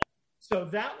 Yeah. So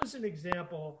that was an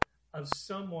example of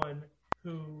someone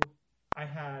who I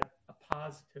had a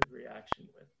positive reaction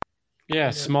with.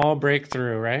 Yeah, small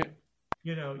breakthrough, right?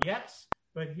 You know, yes.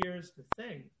 But here's the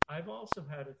thing. I've also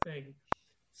had a thing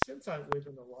since I live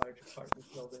in a large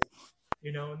apartment building,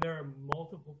 you know, and there are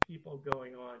multiple people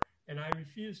going on, and I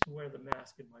refuse to wear the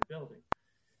mask in my building.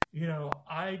 You know,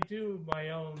 I do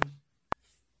my own,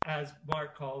 as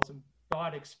Mark calls them,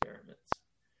 thought experiments.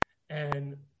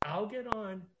 And I'll get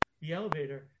on the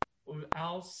elevator.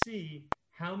 I'll see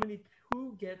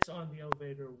who gets on the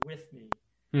elevator with me.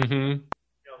 Mm-hmm. You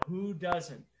know, who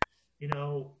doesn't. You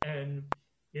know, and,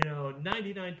 you know,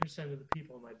 99% of the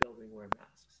people in my building wear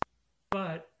masks.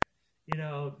 But, you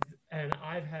know, and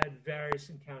I've had various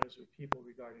encounters with people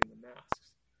regarding the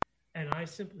masks. And I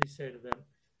simply say to them,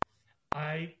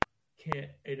 I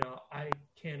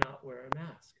cannot wear a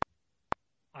mask.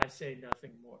 I say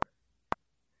nothing more.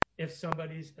 If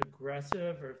somebody's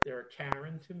aggressive or if they're a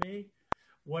Karen to me,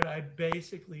 what I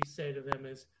basically say to them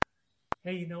is,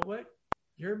 hey, you know what?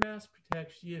 Your mask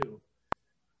protects you.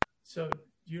 So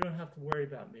you don't have to worry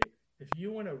about me. If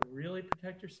you want to really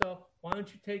protect yourself, why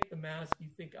don't you take the mask you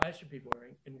think I should be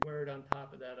wearing and wear it on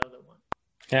top of that other one?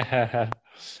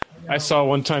 I saw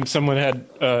one time someone had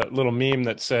a little meme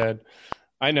that said,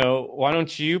 I know, why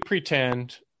don't you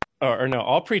pretend, or no,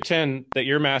 I'll pretend that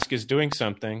your mask is doing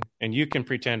something and you can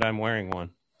pretend I'm wearing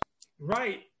one.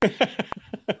 Right. Brilliant.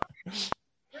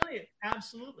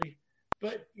 Absolutely.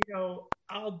 But,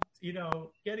 you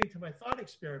know, getting to my thought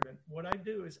experiment, what I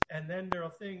do is, and then there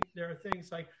are things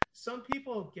like some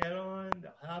people get on,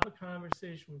 they'll have a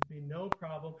conversation with me, no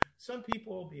problem. Some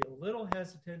people will be a little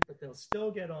hesitant, but they'll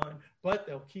still get on, but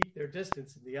they'll keep their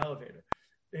distance in the elevator,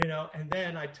 you know, and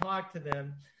then I talk to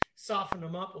them, soften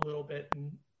them up a little bit,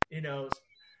 and, you know,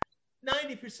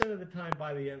 90% of the time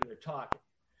by the end they're talking.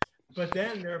 But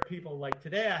then there are people like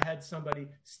today, I had somebody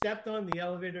stepped on the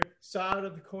elevator, saw out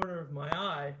of the corner of my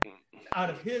eye, out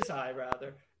of his eye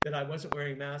rather, that I wasn't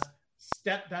wearing a mask,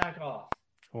 stepped back off.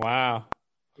 Wow.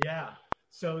 Yeah.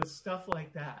 So it's stuff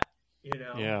like that, you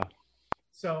know? Yeah.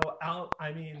 So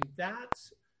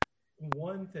that's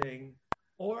one thing.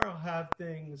 Or I'll have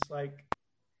things like,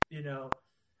 you know,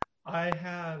 I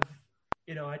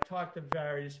talk to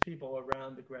various people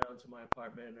around the grounds of my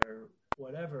apartment or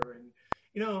whatever, and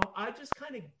you know, I just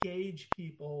kind of gauge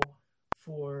people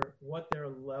for what their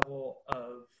level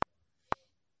of,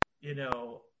 you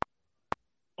know,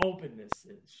 openness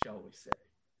is, shall we say,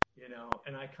 you know,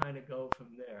 and I kind of go from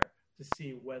there to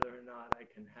see whether or not I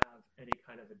can have any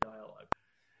kind of a dialogue.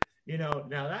 You know,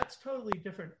 now that's totally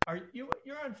different. You're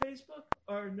on Facebook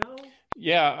or no?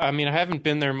 Yeah, I mean, I haven't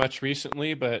been there much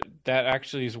recently, but that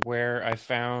actually is where I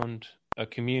found a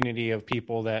community of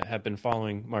people that have been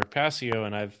following Mark Passio,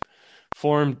 and I've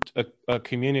formed a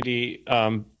community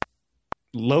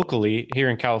locally here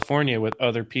in California with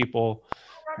other people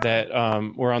that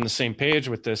were on the same page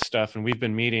with this stuff, and we've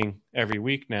been meeting every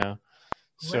week now.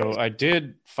 So Great. I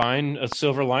did find a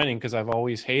silver lining because I've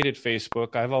always hated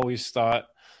Facebook. I've always thought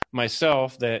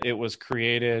myself that it was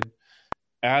created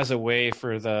as a way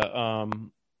for the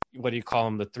what do you call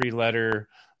them, the three-letter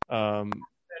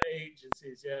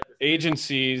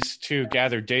agencies to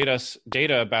gather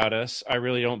data about us. I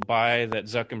really don't buy that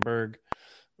Zuckerberg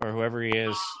or whoever he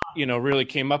is, you know, really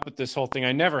came up with this whole thing.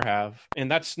 I never have. And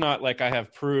that's not like I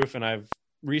have proof and I've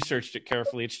researched it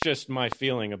carefully. It's just my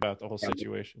feeling about the whole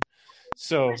situation.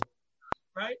 So,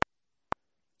 right.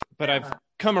 But I've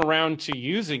come around to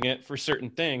using it for certain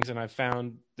things, and I've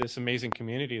found this amazing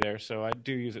community there. So I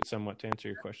do use it somewhat to answer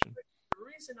your question. The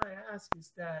reason I ask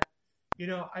is that, you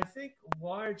know, I think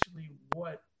largely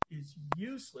what is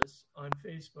useless on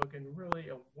Facebook and really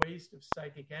a waste of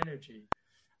psychic energy,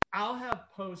 I'll have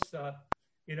posts up,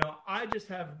 you know, I just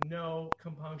have no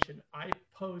compunction. I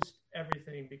post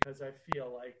everything because I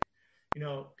feel like, you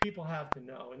know, people have to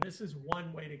know. And this is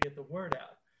one way to get the word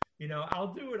out. You know,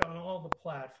 I'll do it on all the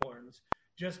platforms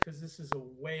just because this is a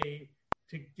way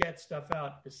to get stuff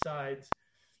out. Besides,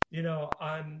 you know,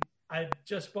 I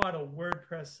just bought a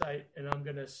WordPress site and I'm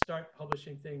going to start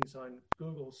publishing things on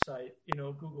Google's site, you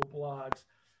know, Google Blogs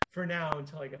for now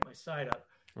until I get my site up.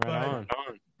 Right on.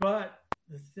 But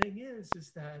the thing is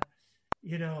that,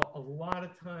 you know, a lot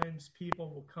of times people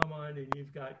will come on and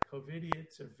you've got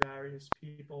COVIDiots or various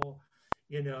people,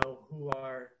 you know, who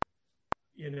are,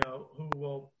 you know, who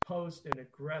will post and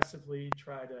aggressively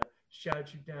try to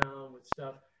shut you down with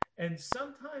stuff. And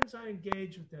sometimes I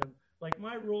engage with them. Like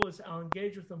my rule is I'll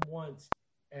engage with them once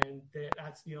and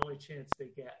that's the only chance they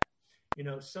get. You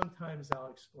know, sometimes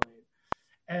I'll explain.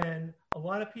 And a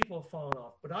lot of people have fallen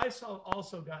off, but I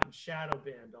also gotten shadow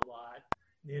banned a lot,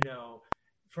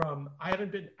 I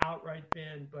haven't been outright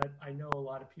banned, but I know a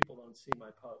lot of people don't see my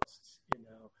posts,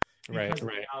 because of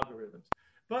the algorithms.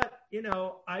 But,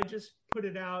 I just put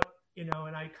it out, and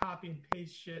I copy and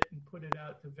paste shit and put it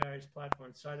out to various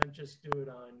platforms. So I don't just do it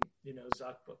on,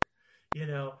 Zuckbook,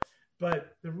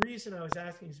 But the reason I was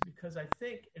asking is because I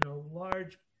think in a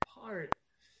large part,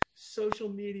 social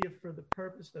media for the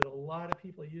purpose that a lot of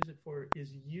people use it for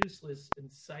is useless and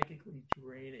psychically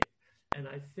draining. And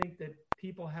I think that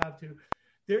people have to.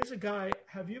 There's a guy,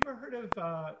 have you ever heard of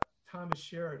Thomas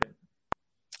Sheridan?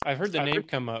 I've heard the name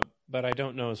come up, but I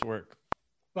don't know his work.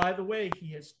 By the way,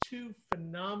 he has 2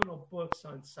 phenomenal books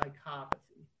on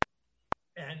psychopathy,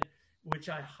 and which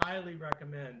I highly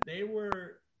recommend. They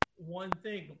were one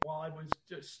thing while I was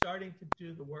just starting to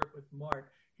do the work with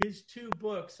Mark. His 2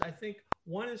 books, I think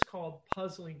one is called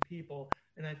Puzzling People,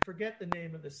 and I forget the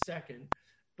name of the second,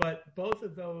 but both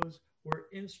of those were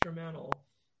instrumental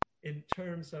in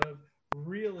terms of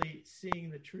really seeing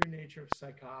the true nature of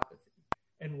psychopathy.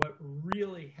 And what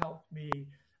really helped me,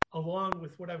 along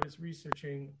with what I was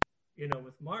researching,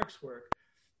 with Mark's work,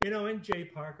 and Jay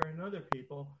Parker and other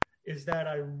people, is that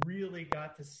I really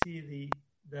got to see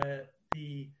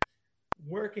the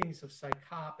workings of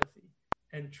psychopathy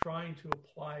and trying to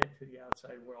apply it to the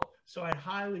outside world. So I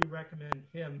highly recommend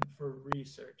him for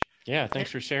research. Yeah,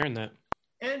 thanks for sharing that.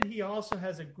 And he also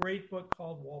has a great book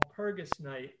called Walpurgis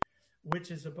Night,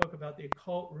 which is a book about the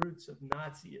occult roots of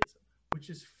Nazism, which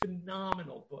is a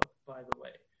phenomenal book, by the way.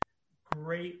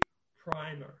 Great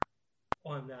primer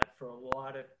on that for a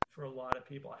lot of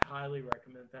people. I highly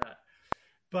recommend that.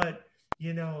 But,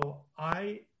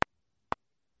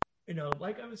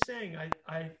 like I was saying,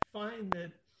 I find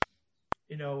that,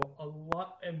 a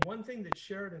lot, and one thing that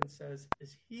Sheridan says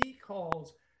is he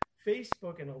calls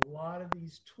Facebook and a lot of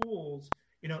these tools,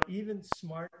 even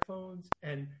smartphones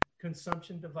and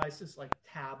consumption devices like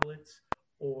tablets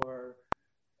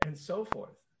and so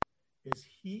forth, is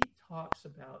he talks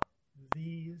about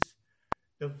these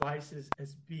devices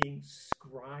as being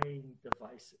scrying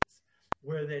devices,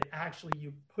 where that actually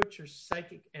you put your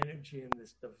psychic energy in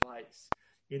this device,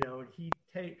 and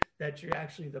that you're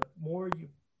actually, the more you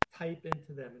type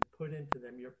into them and put into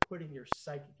them, you're putting your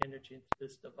psychic energy into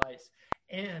this device,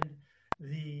 and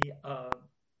the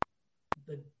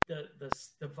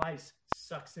device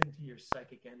sucks into your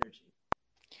psychic energy.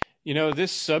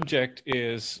 This subject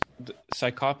is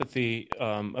psychopathy,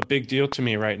 a big deal to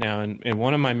me right now. And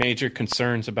one of my major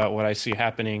concerns about what I see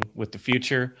happening with the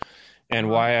future and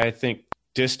why I think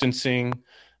distancing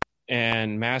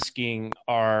and masking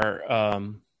are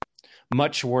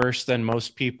much worse than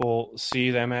most people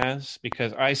see them as,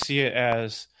 because I see it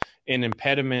as an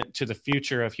impediment to the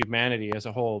future of humanity as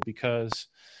a whole, because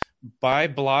by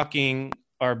blocking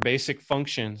our basic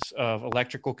functions of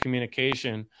electrical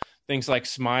communication, things like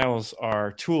smiles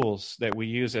are tools that we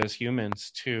use as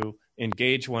humans to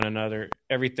engage one another.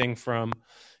 Everything from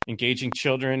engaging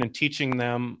children and teaching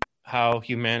them how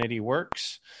humanity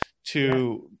works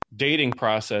to dating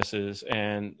processes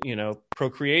and,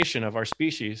 procreation of our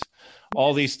species.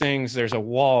 All these things, there's a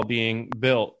wall being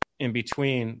built in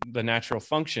between the natural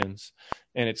functions,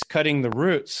 and it's cutting the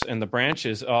roots and the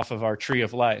branches off of our tree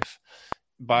of life.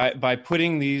 By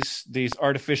putting these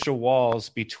artificial walls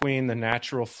between the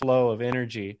natural flow of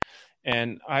energy.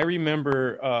 And I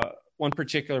remember one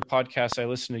particular podcast I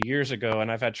listened to years ago,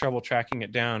 and I've had trouble tracking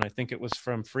it down. I think it was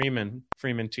from Freeman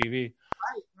TV.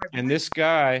 And this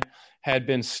guy had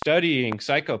been studying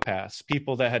psychopaths,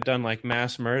 people that had done like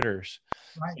mass murders,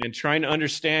 and trying to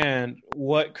understand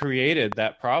what created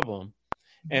that problem.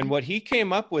 And what he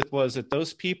came up with was that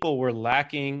those people were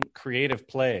lacking creative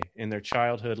play in their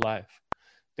childhood life.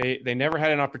 They never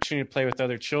had an opportunity to play with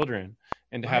other children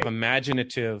and to have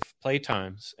imaginative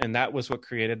playtimes. And that was what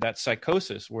created that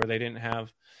psychosis, where they didn't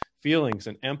have feelings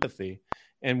and empathy.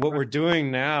 And what we're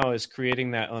doing now is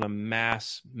creating that on a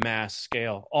mass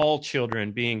scale. All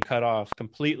children being cut off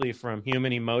completely from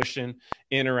human emotion,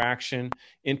 interaction,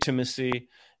 intimacy.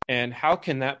 And how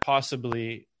can that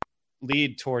possibly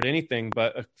lead toward anything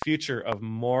but a future of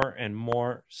more and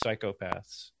more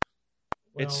psychopaths?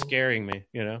 It's scaring me,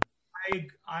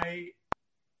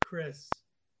 Chris,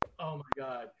 oh my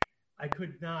God, I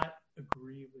could not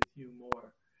agree with you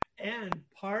more. And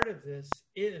part of this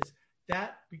is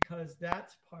that, because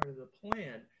that's part of the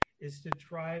plan, is to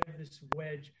drive this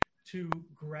wedge to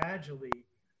gradually,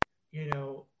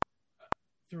 through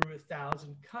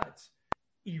 1,000 cuts,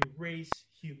 erase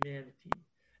humanity.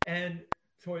 And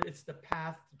it's the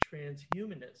path to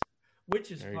transhumanism,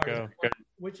 which is part of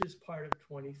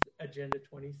Agenda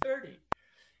 2030.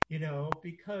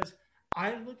 because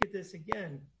I look at this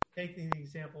again, taking the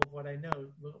example of what I know,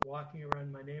 walking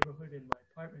around my neighborhood in my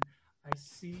apartment, I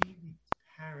see these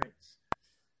parents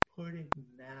putting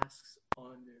masks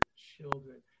on their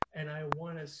children, and I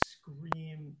want to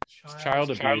scream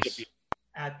child abuse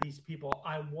at these people.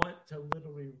 I want to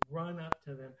literally run up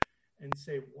to them and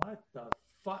say, what the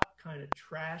fuck kind of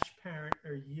trash parent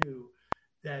are you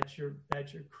that you're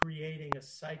creating a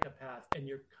psychopath and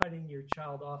you're cutting your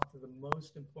child off to the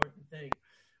most important thing,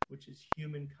 which is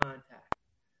human contact,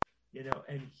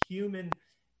 and human,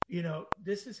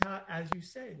 this is how, as you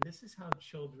say, this is how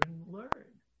children learn.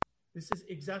 This is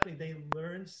exactly, they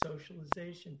learn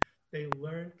socialization. They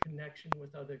learn connection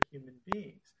with other human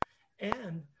beings.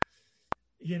 And,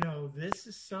 this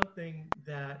is something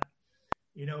that,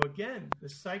 again, the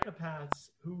psychopaths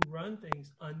who run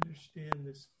things understand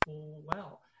this full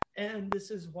well. And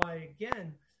this is why,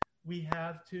 again, we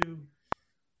have to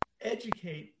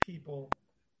educate people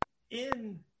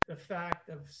in the fact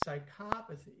of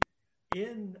psychopathy,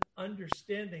 in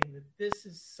understanding that this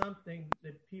is something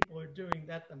that people are doing,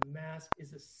 that the mask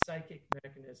is a psychic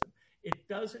mechanism. It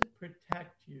doesn't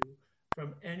protect you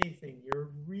from anything.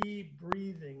 You're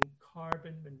rebreathing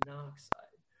carbon monoxide.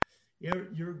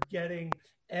 You're getting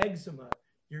eczema.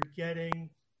 You're getting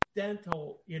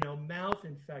dental, mouth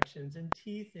infections and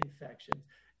teeth infections.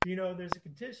 There's a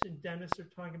condition dentists are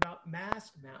talking about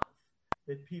mask mouth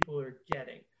that people are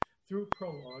getting through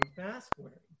prolonged mask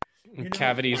wearing.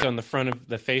 Cavities on the front of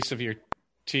the face of your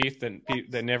teeth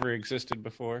that never existed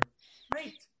before.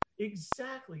 Right,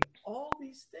 exactly. All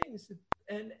these things,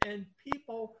 and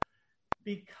people,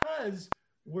 because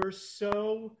we're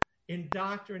so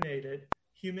indoctrinated,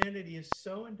 humanity is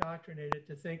so indoctrinated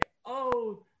to think,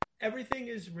 oh, everything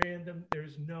is random.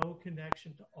 There's no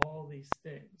connection to all these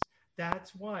things.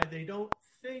 That's why they don't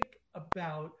think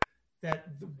about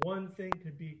that the one thing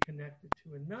could be connected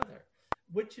to another,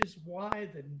 which is why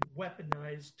the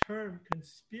weaponized term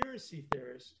conspiracy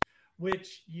theorist,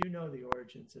 which the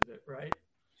origins of it, right?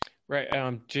 Right.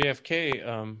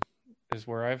 JFK is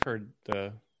where I've heard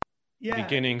the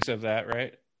beginnings of that,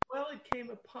 right? Well, it came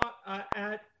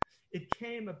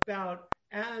about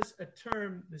as a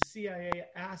term. The CIA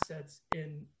assets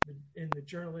in the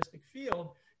journalistic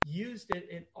field used it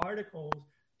in articles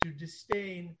to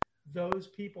disdain those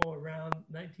people around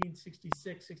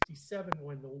 1966, 67,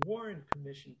 when the Warren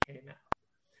Commission came out.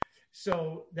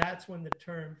 So that's when the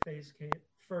term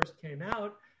first came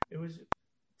out. It was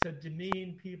to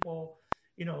demean people,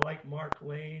 like Mark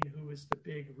Lane, who was the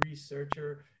big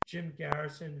researcher, Jim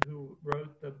Garrison, who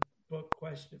wrote the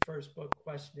first book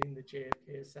questioning the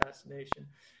JFK assassination,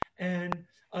 and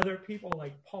other people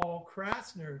like Paul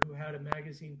Krasner, who had a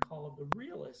magazine called The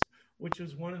Realist, which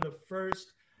was one of the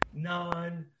first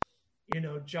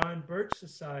John Birch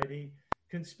Society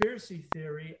conspiracy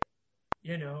theory,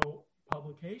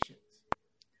 publications.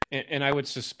 And I would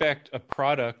suspect a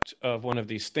product of one of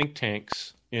these think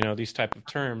tanks, these type of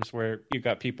terms where you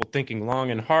got people thinking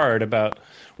long and hard about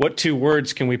what two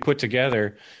words can we put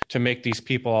together to make these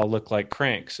people all look like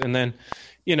cranks. And then,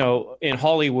 in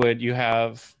Hollywood, you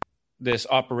have this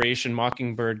Operation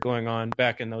Mockingbird going on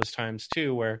back in those times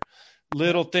too, where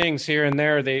little things here and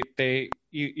there,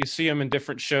 you see them in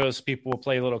different shows. People will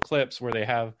play little clips where they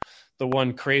have the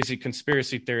one crazy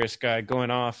conspiracy theorist guy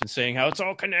going off and saying how it's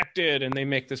all connected, and they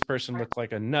make this person look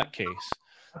like a nutcase.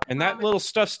 And that little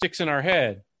stuff sticks in our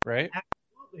head, right?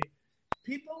 Absolutely.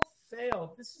 People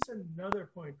fail. This is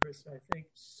another point, Chris, I think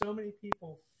so many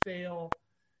people fail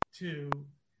to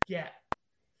get.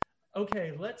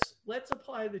 Okay, let's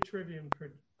apply the trivium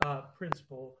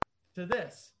principle to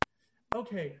this.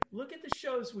 Okay, look at the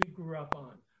shows we grew up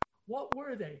on. What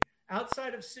were they?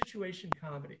 Outside of situation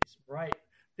comedies, right?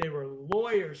 They were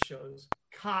lawyer shows,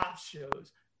 cop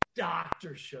shows,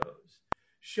 doctor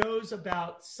shows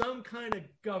about some kind of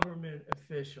government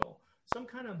official, some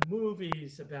kind of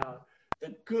movies about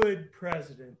the good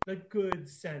president, the good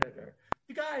senator,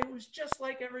 the guy who was just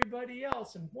like everybody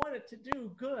else and wanted to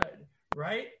do good,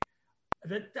 right?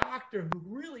 The doctor who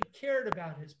really cared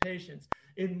about his patients.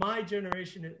 In my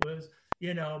generation, it was,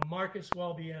 Marcus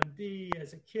Welby, MD,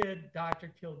 as a kid,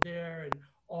 Dr. Kildare, and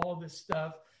all this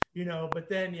stuff, but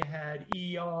then you had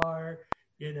ER,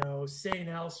 St.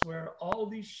 Elsewhere, all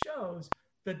these shows,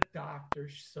 the doctor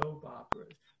soap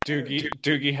operas.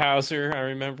 Doogie Howser, I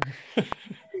remember.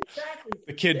 Exactly.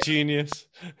 The Kid Genius.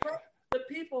 The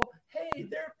people, hey,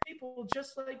 they're people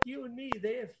just like you and me.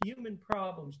 They have human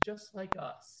problems just like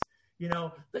us.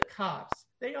 The cops,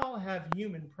 they all have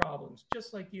human problems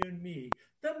just like you and me.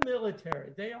 The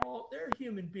military, they're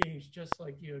human beings just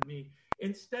like you and me.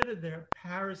 Instead of their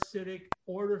parasitic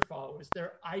order followers,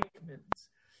 they're Eichmanns.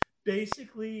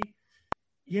 basically,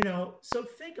 so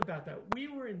think about that. We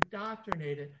were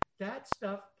indoctrinated. That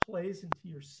stuff plays into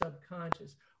your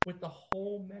subconscious with the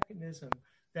whole mechanism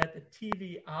that the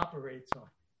TV operates on.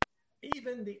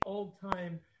 Even the old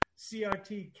time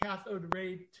CRT cathode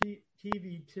ray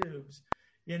TV tubes,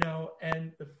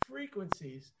 and the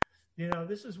frequencies.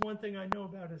 This is one thing I know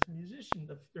about as a musician.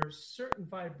 There are certain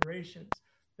vibrations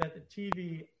that the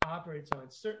TV operates on,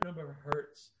 certain number of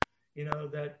hertz,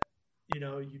 that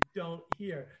you don't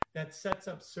hear, that sets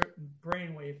up certain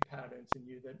brainwave patterns in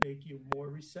you that make you more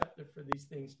receptive for these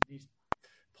things to be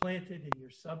planted in your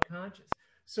subconscious.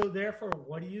 So therefore,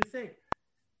 what do you think?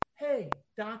 Hey,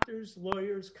 doctors,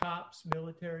 lawyers, cops,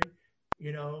 military,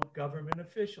 government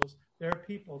officials, they're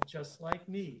people just like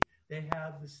me. They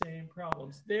have the same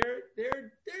problems. They're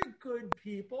good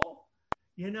people,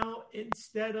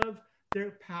 instead of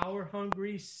they're power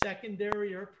hungry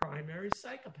secondary or primary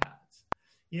psychopaths.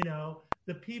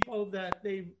 The people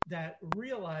that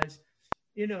realize,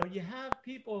 you have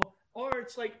people, or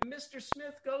it's like Mr.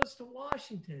 Smith Goes to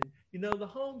Washington, the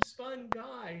homespun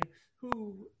guy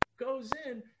who goes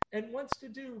in and wants to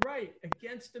do right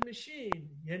against the machine,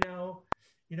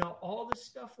 all this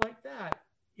stuff like that,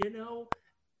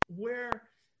 where,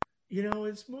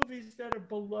 it's movies that are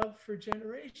beloved for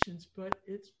generations, but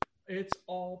it's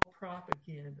all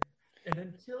propaganda. And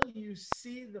until you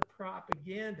see the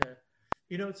propaganda,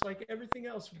 it's like everything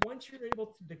else. Once you're able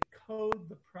to decode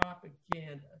the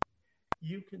propaganda,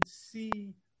 you can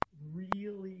see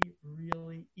really,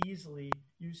 really easily,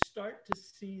 you start to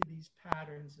see these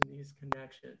patterns and these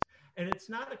connections. And it's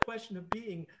not a question of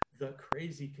being the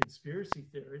crazy conspiracy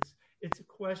theorist. It's a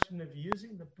question of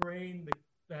using the brain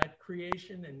that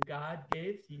creation and God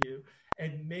gave to you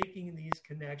and making these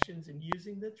connections and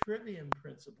using the trivium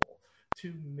principle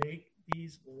to make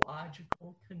these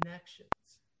logical connections.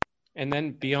 And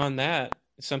then beyond that,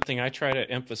 something I try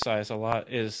to emphasize a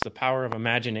lot is the power of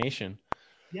imagination.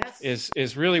 Yes.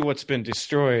 Is really what's been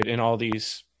destroyed in all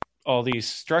these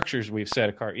structures we've set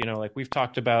apart. Like we've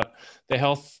talked about the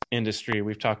health industry,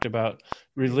 we've talked about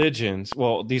religions.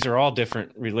 Well, these are all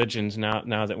different religions now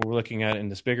that we're looking at in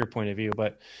this bigger point of view.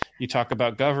 But you talk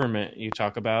about government, you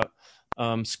talk about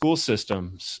school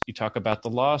systems, you talk about the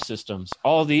law systems.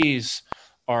 All these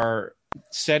are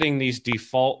setting these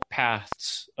default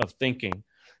paths of thinking.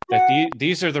 That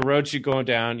these are the roads you go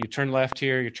down. You turn left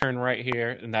here, you turn right here,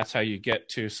 and that's how you get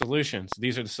to solutions.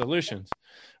 These are the solutions,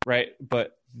 right?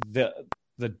 But the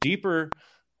deeper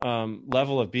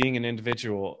level of being an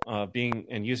individual, being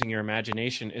and using your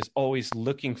imagination, is always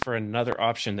looking for another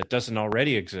option that doesn't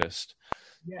already exist,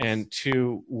 yes. And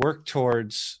to work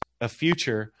towards a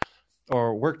future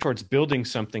or work towards building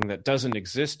something that doesn't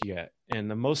exist yet. And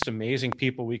the most amazing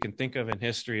people we can think of in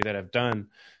history that have done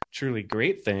truly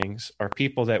great things are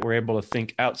people that were able to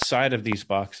think outside of these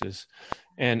boxes.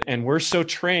 And we're so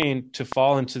trained to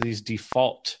fall into these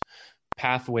default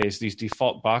pathways, these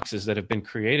default boxes that have been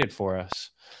created for us.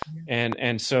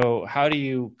 And so how do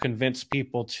you convince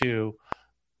people to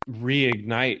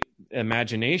reignite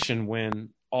imagination when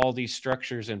all these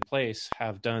structures in place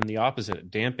have done the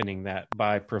opposite, dampening that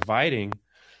by providing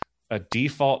a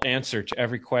default answer to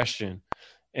every question?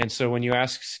 And so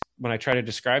when I try to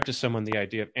describe to someone the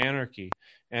idea of anarchy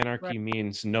right.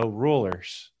 means no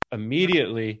rulers.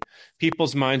 Immediately,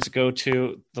 people's minds go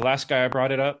to the last guy I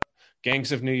brought it up,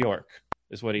 Gangs of New York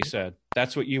is what he said.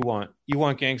 That's what you want. You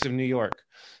want Gangs of New York,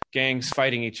 gangs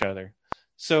fighting each other.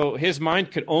 So his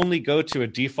mind could only go to a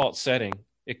default setting.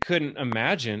 It couldn't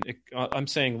imagine. I'm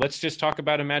saying, let's just talk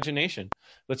about imagination.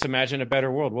 Let's imagine a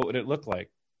better world. What would it look like?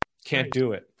 Can't right.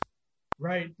 do it.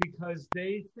 Right, because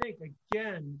they think,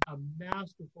 again, a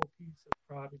masterful piece of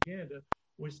propaganda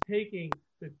was taking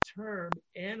the term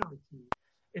anarchy.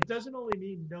 It doesn't only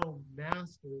mean no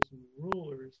masters and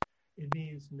rulers, it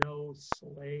means no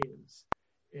slaves.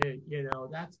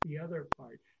 That's the other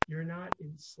part. You're not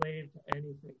enslaved to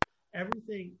anything.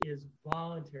 Everything is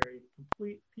voluntary.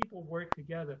 Complete people work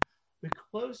together. The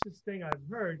closest thing I've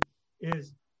heard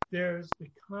is there's the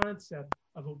concept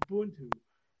of Ubuntu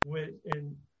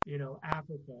in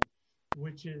Africa,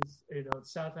 which is,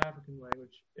 South African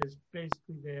language, is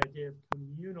basically the idea of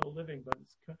communal living, but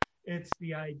it's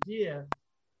the idea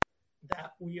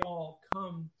that we all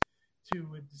come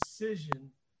to a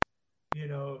decision,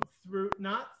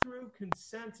 through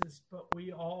consensus, but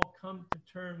we all come to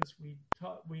terms. We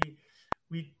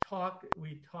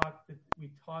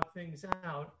talk things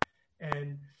out,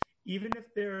 and even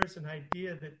if there's an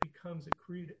idea that becomes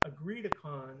agreed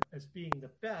upon as being the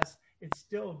best, it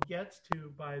still gets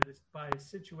to by a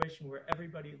situation where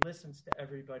everybody listens to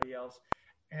everybody else,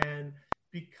 and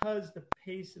because the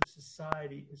pace of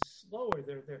society is slower,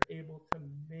 they're able to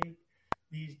make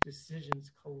these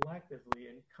decisions collectively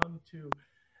and come to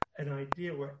an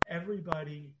idea where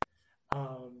everybody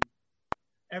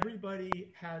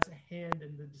has a hand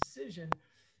in the decision,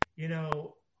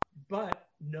 but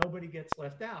nobody gets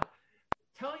left out.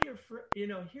 Tell your friend,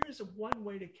 here's one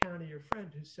way to counter your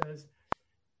friend who says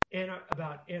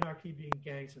about anarchy being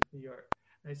gangs of New York.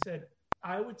 And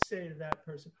I would say to that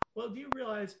person, well, do you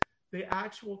realize the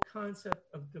actual concept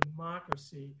of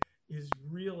democracy is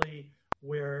really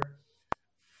where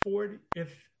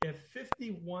if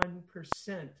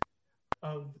 51%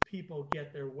 of the people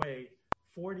get their way,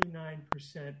 49%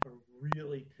 are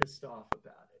really pissed off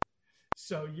about it.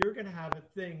 So you're going to have a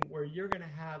thing where you're going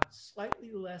to have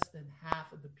slightly less than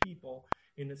half of the people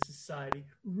in a society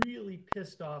really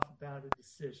pissed off about a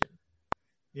decision,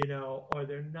 or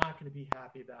they're not going to be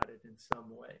happy about it in some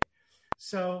way.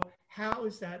 So how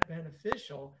is that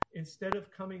beneficial instead of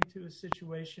coming to a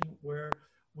situation where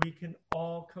we can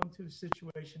all come to a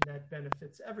situation that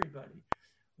benefits everybody,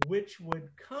 which,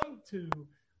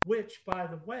 by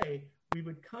the way, we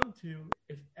would come to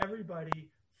if everybody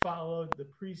followed the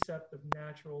precept of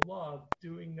natural law of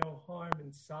doing no harm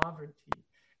and sovereignty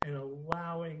and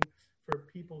allowing for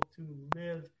people to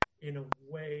live in a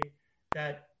way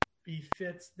that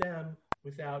befits them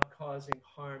without causing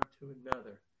harm to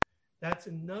another. That's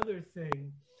another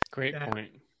thing. Great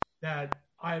point. That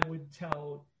I would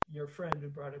tell your friend who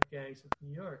brought up gangs of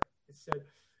New York. It said,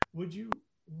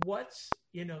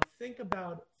 think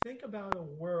about a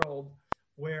world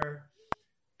where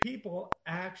people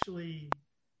actually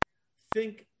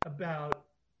think about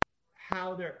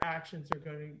how their actions are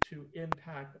going to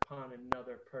impact upon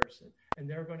another person, and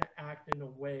they're going to act in a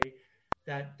way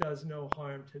that does no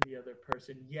harm to the other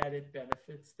person, yet it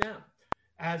benefits them.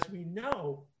 As we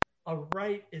know, a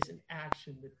right is an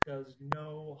action that does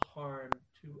no harm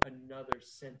to another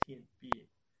sentient being.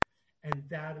 And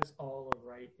that is all a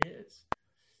right is.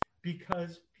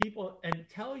 Because and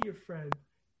tell your friend,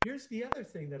 here's the other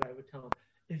thing that I would tell them.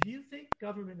 If you think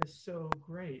government is so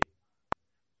great,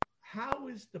 how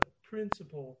is the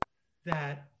principle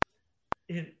that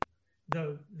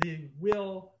the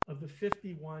will of the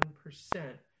 51%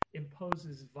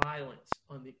 imposes violence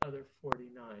on the other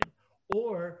 49,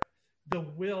 or the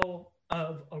will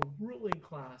of a ruling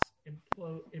class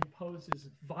imposes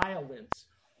violence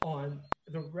on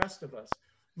the rest of us?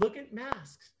 Look at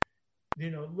masks.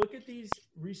 Look at these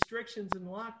restrictions and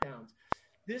lockdowns.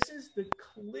 This is the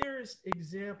clearest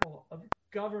example of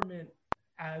government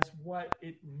as what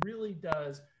it really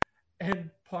does, and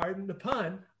pardon the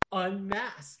pun,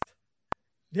 unmasked.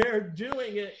 They're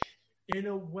doing it in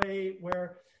a way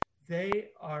where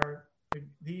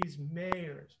these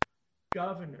mayors,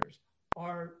 governors,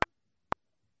 are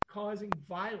causing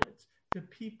violence to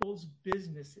people's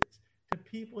businesses, to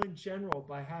people in general,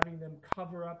 by having them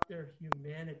cover up their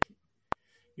humanity.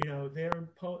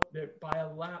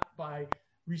 By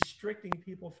restricting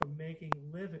people from making a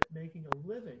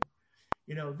living.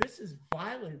 This is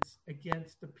violence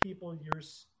against the people you're,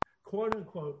 quote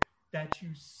unquote, that you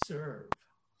serve.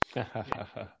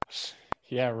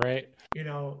 Yeah, right.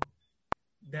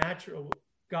 Natural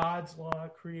God's law,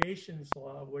 creation's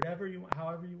law, however you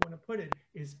want to put it,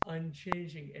 is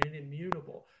unchanging and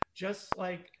immutable. Just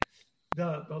like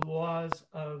the laws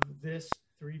of this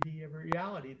 3D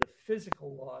reality, the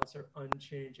physical laws are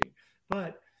unchanging.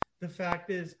 But the fact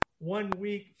is, 1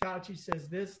 week Fauci says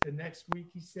this, the next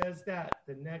week he says that,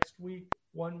 the next week,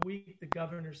 1 week the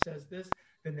governor says this,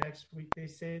 the next week they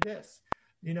say this.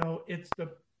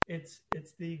 It's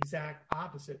the exact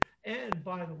opposite. And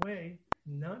by the way,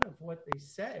 none of what they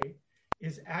say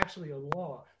is actually a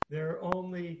law. They're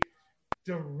only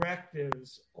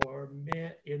directives, or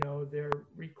they're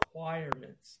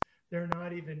requirements. They're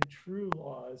not even true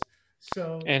laws.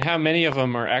 And how many of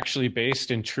them are actually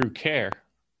based in true care?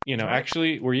 Right.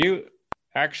 Actually, were you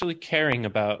actually caring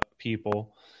about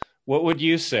people? What would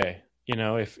you say?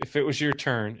 If it was your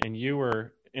turn and you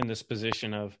were in this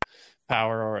position of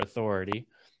power or authority,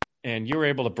 and you were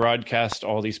able to broadcast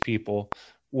all these people,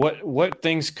 what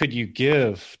things could you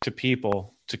give to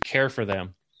people to care for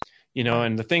them?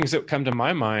 And the things that come to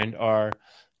my mind are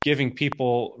giving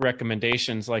people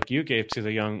recommendations like you gave to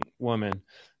the young woman.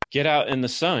 Get out in the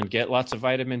sun, get lots of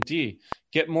vitamin D,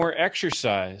 get more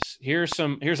exercise. Here's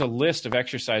a list of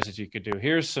exercises you could do.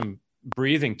 Here's some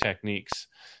breathing techniques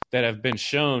that have been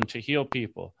shown to heal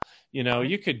people.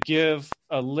 You could give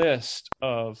a list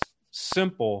of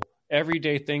simple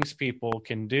everyday things people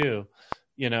can do,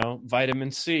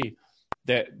 vitamin C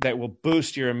that will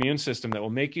boost your immune system, that will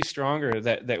make you stronger,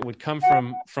 that would come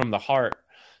from the heart.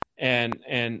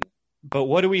 And But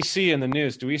what do we see in the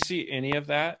news? Do we see any of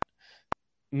that?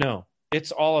 No.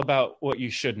 It's all about what you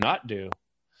should not do.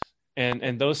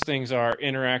 And those things are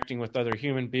interacting with other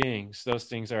human beings. Those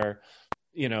things are,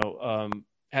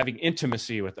 having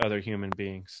intimacy with other human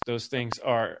beings. Those things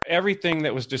are everything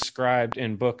that was described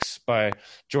in books by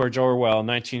George Orwell,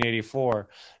 1984,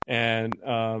 and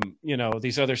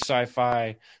these other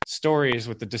sci-fi stories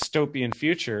with the dystopian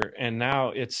future. And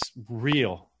now it's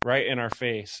real, right in our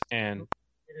face. And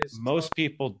most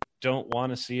people don't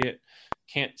want to see it,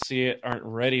 can't see it, aren't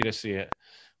ready to see it.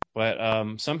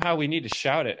 But somehow we need to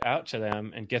shout it out to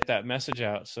them and get that message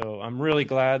out. So I'm really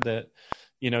glad that,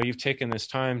 you've taken this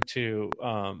time to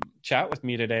chat with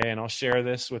me today, and I'll share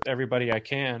this with everybody I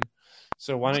can.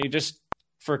 So why don't you just,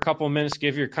 for a couple of minutes,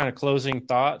 give your kind of closing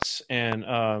thoughts, and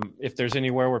if there's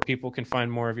anywhere where people can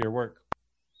find more of your work.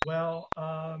 Well,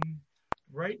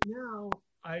 right now,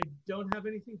 I don't have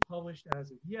anything published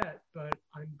as of yet, but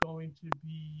I'm going to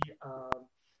be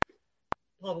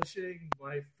publishing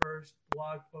my first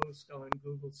blog post on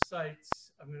Google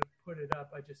Sites. I'm going to put it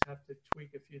up. I just have to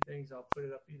tweak a few things. I'll put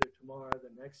it up either tomorrow or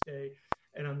the next day.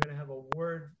 And I'm going to have a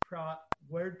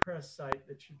WordPress site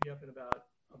that should be up in about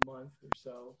a month or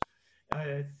so.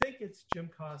 I think it's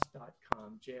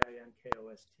jimkost.com,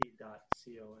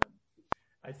 JIMKOST.com.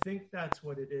 I think that's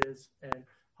what it is. And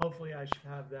hopefully I should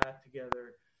have that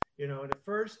together. And at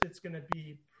first it's going to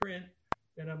be print,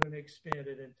 then I'm going to expand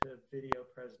it into video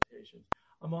presentations.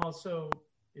 I'm also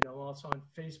on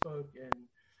Facebook, and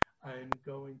I'm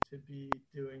going to be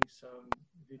doing some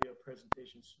video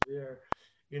presentations there,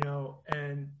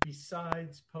 and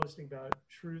besides posting about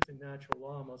truth and natural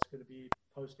law, I'm also going to be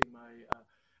posting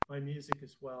my music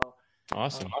as well.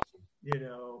 Awesome.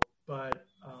 But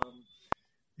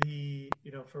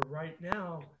for right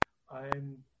now,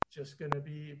 I'm just going to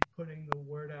be putting the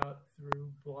word out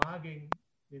through blogging,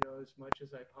 as much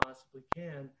as I possibly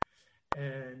can,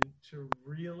 and to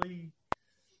really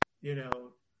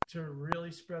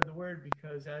spread the word,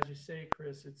 because as you say,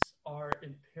 Chris, it's our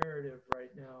imperative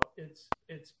right now. It's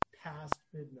past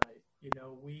midnight.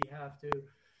 We have to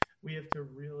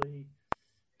really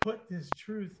put this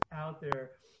truth out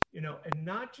there, and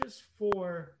not just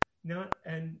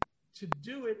and to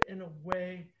do it in a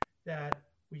way that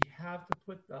we have to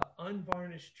put the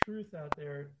unvarnished truth out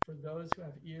there for those who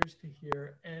have ears to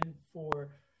hear, and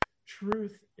for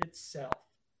truth itself,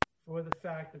 for the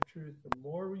fact of truth. The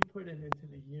more we put it into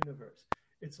the universe,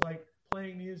 it's like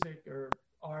playing music or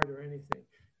art or anything.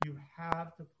 You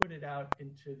have to put it out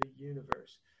into the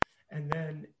universe. And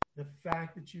then the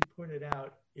fact that you put it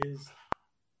out is,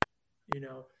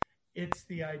 it's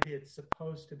the idea. It's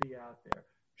supposed to be out there.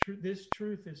 This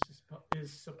truth is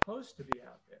supposed to be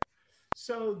out there.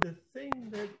 So the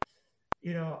thing that,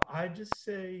 I just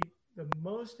say the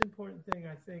most important thing,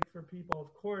 I think, for people,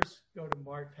 of course, go to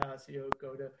Mark Passio,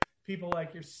 go to people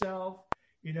like yourself.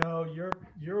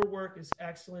 Your work is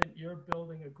excellent. You're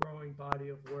building a growing body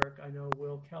of work. I know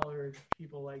Will Keller and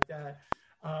people like that.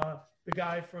 The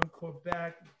guy from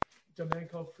Quebec,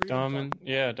 Domenico Freedom.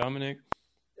 Dominic.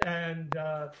 And,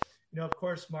 of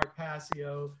course, Mark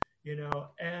Passio,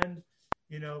 and,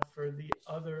 for the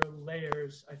other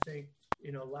layers, I think,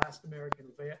 Last American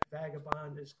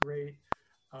Vagabond is great.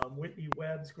 Whitney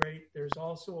Webb's great. There's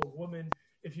also a woman,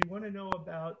 if you want to know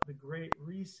about the Great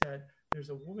Reset, there's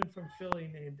a woman from Philly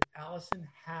named Allison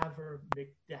Haver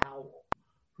McDowell,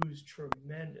 who's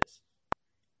tremendous.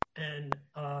 And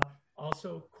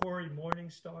also Corey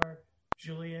Morningstar,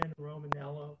 Julianne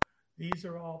Romanello. These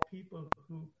are all people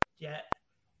who get,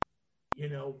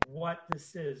 what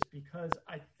this is, because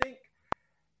I think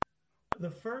the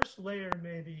first layer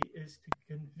maybe is to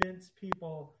convince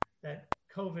people that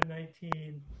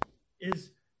COVID-19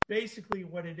 is basically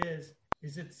what it is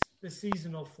it's the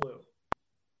seasonal flu.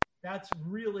 That's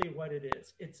really what it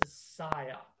is. It's a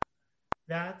psyop.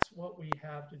 That's what we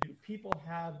have to do. People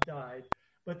have died,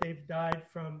 but they've died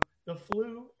from the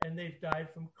flu, and they've died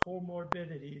from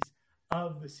comorbidities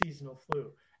of the seasonal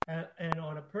flu. And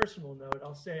on a personal note,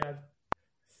 I'll say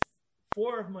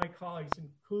four of my colleagues,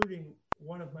 including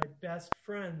one of my best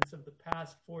friends of the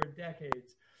past 4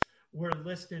 decades, were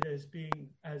listed as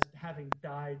having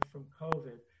died from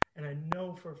COVID. And I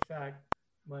know for a fact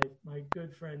my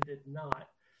good friend did not,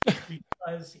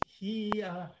 because he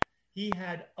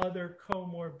had other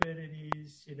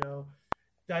comorbidities,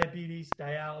 diabetes,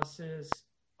 dialysis,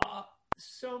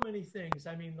 so many things.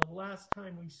 I mean, the last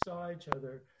time we saw each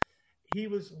other, he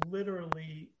was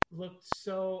literally looked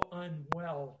so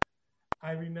unwell.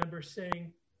 I remember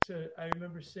saying to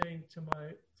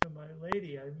my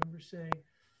lady,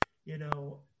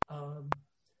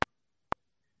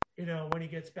 when he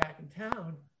gets back in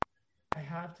town, I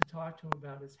have to talk to him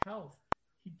about his health.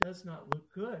 He does not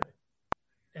look good.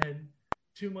 And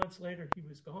 2 months later, he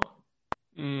was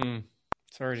gone.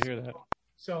 Sorry to hear that.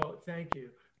 So thank you.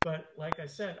 But like I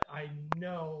said, I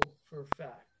know for a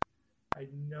fact. I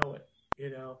know it,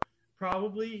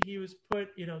 Probably he was put,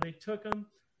 they took him,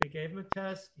 they gave him a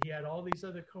test. He had all these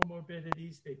other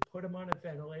comorbidities. They put him on a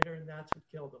ventilator, and that's what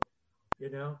killed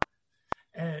him,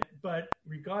 But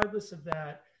regardless of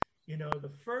that,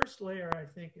 the first layer, I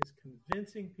think, is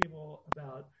convincing people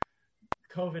about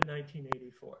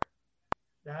COVID-1984.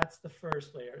 That's the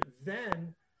first layer.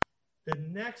 Then the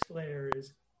next layer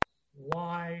is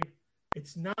why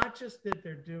it's not just that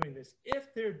they're doing this.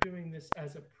 If they're doing this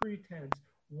as a pretense,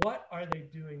 what are they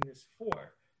doing this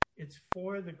for? It's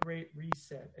for the Great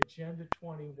Reset, Agenda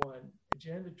 21,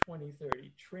 Agenda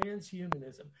 2030,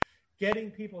 transhumanism,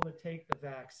 getting people to take the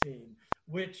vaccine,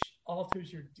 which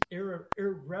alters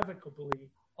irrevocably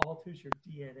alters your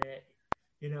DNA,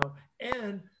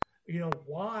 and,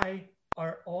 why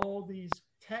are all these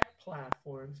tech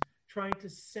platforms trying to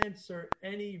censor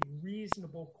any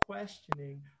reasonable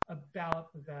questioning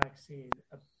about the vaccine,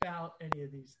 about any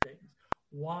of these things?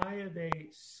 Why are they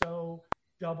so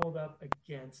doubled up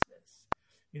against this?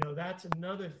 That's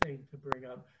another thing to bring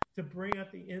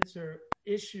up the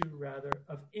issue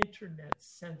of internet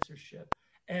censorship.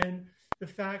 And the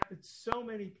fact that so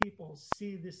many people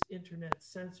see this internet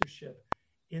censorship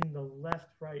in the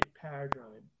left-right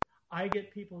paradigm. I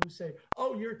get people who say,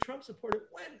 oh, you're a Trump supporter,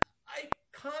 when I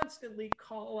constantly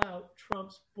call out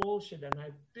Trump's bullshit. And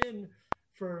I've been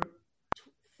for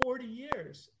 40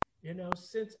 years,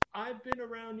 since I've been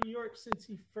around New York, since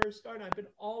he first started, I've been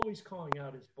always calling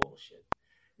out his bullshit,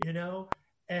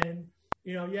 and,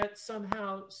 yet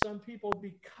somehow some people,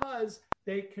 because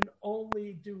they can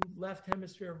only do left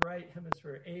hemisphere, right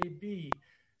hemisphere, A, B,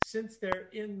 since they're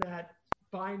in that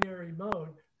binary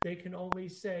mode, they can only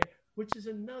say, which is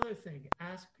another thing,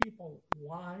 ask people,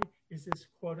 why is this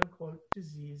quote unquote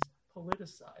disease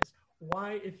politicized?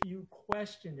 Why, if you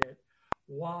question it,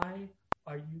 why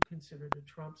are you considered a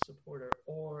Trump supporter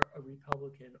or a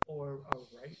Republican or a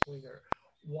right-winger?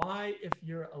 Why, if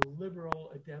you're a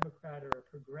liberal, a Democrat, or a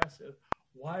progressive,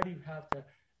 why do you have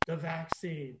the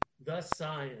vaccine, the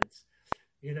science?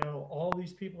 All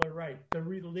these people are right. The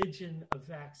religion of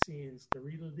vaccines, the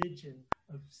religion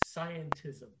of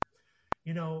scientism.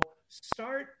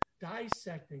 Start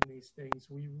dissecting these things.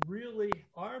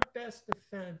 Our best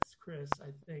defense, Chris,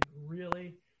 I think,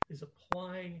 really is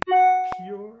applying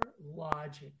pure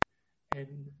logic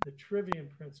and the trivium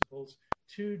principles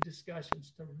to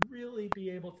discussions to really be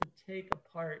able to take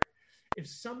apart. If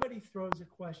somebody throws a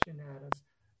question at us,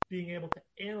 being able to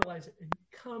analyze it and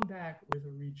come back with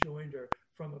a rejoinder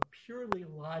from a purely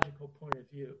logical point of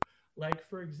view. Like,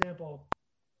 for example,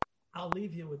 I'll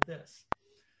leave you with this.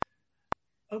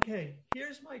 Okay,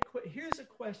 here's a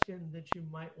question that you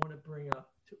might want to bring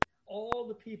up to all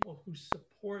the people who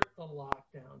support the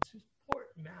lockdowns, who support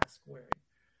mask wearing.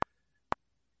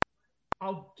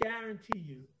 I'll guarantee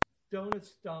you,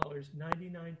 donuts dollars,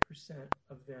 99%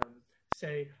 of them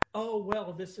say, oh,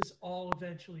 well, this is all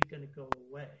eventually going to go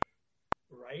away,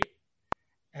 right?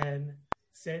 And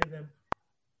say to them,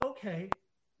 okay,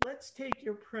 let's take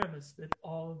your premise that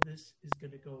all of this is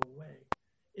going to go away.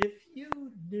 If you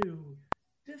knew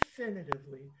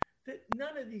definitively that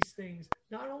none of these things,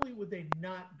 not only would they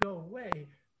not go away,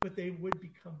 but they would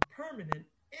become permanent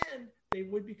and they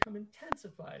would become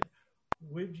intensified,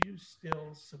 would you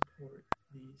still support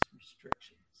these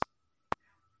restrictions?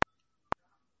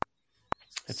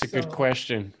 That's a good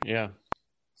question. Yeah.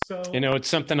 So, it's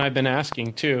something I've been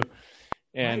asking too.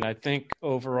 And right. I think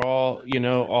overall,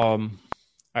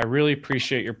 I really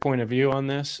appreciate your point of view on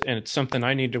this. And it's something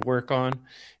I need to work on,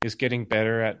 is getting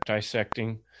better at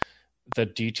dissecting the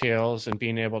details and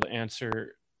being able to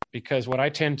answer, because what I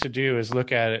tend to do is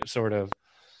look at it sort of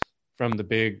from the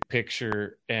big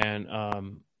picture and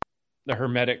the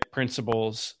Hermetic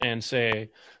principles and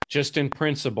say, just in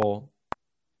principle,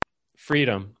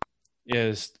 freedom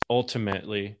is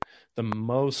ultimately the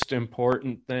most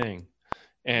important thing.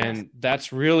 And yes,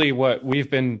 that's really what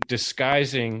we've been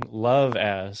disguising love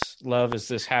as. Love is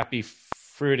this happy,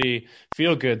 fruity,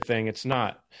 feel-good thing. It's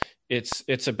not.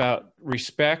 It's about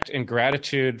respect and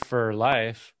gratitude for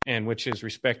life, and which is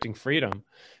respecting freedom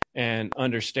and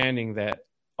understanding that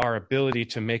our ability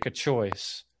to make a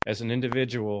choice as an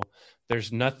individual,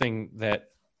 there's nothing that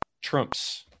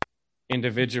trumps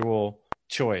individual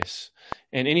choice.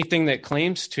 And anything that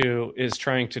claims to is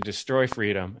trying to destroy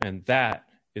freedom, and that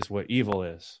is what evil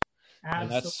is.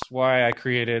 Absolutely. And that's why I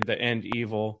created the End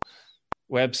Evil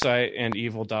website,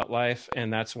 endevil.life,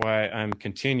 and that's why I'm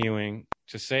continuing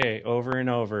to say over and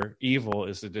over, evil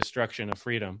is the destruction of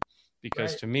freedom,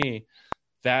 because to me,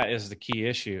 that is the key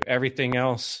issue. Everything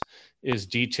else is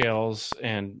details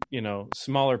and,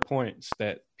 smaller points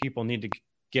that people need to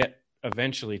get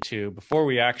eventually to before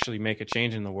we actually make a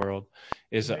change in the world,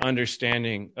 is an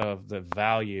understanding of the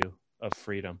value of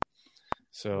freedom.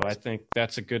 So I think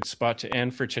that's a good spot to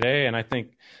end for today. And I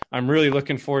think I'm really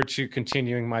looking forward to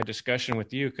continuing my discussion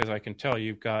with you, because I can tell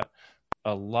you've got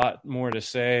a lot more to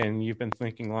say, and you've been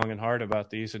thinking long and hard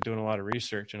about these and doing a lot of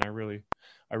research. And I really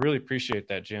appreciate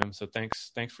that, Jim. So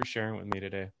thanks for sharing with me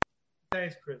today.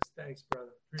 Thanks, Chris. Thanks, brother.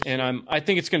 Appreciate and I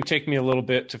think it's going to take me a little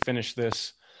bit to finish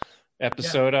this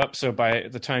episode up. So by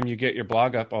the time you get your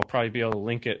blog up, I'll probably be able to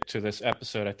link it to this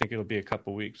episode. I think it'll be a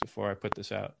couple weeks before I put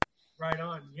this out. Right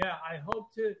on. Yeah, I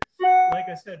hope to, like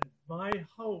I said, my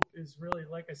hope is really,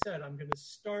 like I said, I'm going to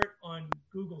start on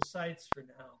Google Sites for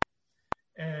now.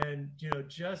 And,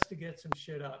 just to get some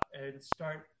shit up and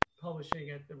start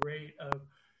publishing at the rate of,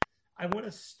 I want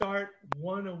to start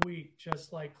one a week,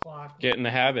 just like clockwork. Get in the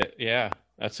habit. Yeah,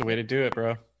 that's the way to do it,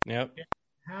 bro. Yep.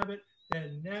 Habit.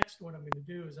 Then next, what I'm going to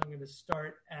do is I'm going to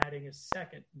start adding a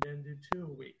second, and then do 2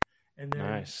 a week, and then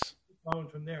nice. Going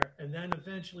from there, and then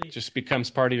eventually just becomes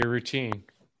part of your routine.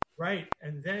 Right,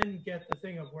 and then get the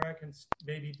thing of where I can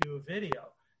maybe do a video,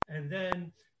 and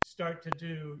then start to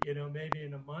do, maybe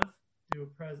in a month,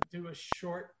 do a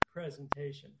short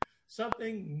presentation,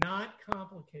 something not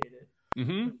complicated.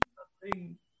 Mm-hmm.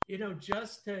 Something,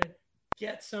 just to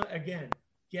get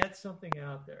something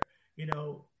out there.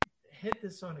 Hit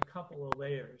this on a couple of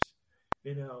layers,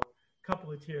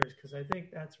 couple of tiers, because I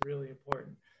think that's really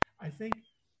important. I think,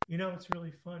 it's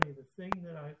really funny. The thing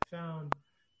that I found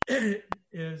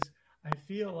is I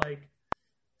feel like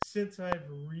since I've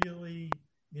really,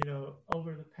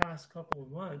 over the past couple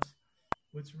of months,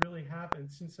 what's really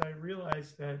happened since I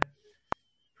realized that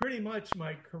pretty much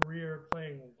my career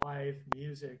playing live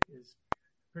music is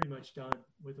pretty much done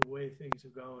with the way things are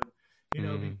going,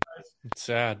 because it's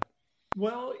sad.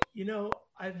 Well,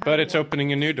 I've had but it's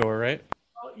opening a new door, right?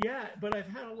 Oh, yeah, but I've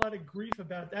had a lot of grief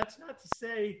about it. That's not to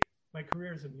say my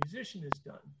career as a musician is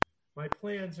done. My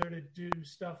plans are to do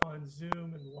stuff on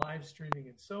Zoom and live streaming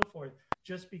and so forth,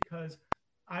 just because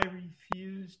I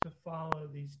refuse to follow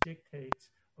these dictates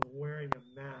of wearing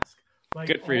a mask. Like,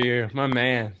 good for you, my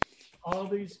man. All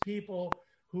these people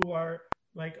who are,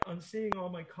 like, I'm seeing all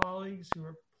my colleagues who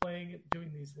are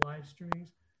doing these live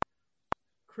streams.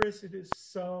 Chris, it is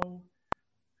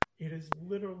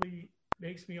literally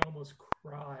makes me almost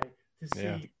cry to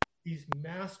see these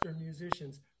master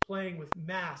musicians playing with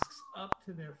masks up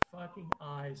to their fucking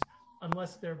eyes,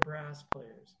 unless they're brass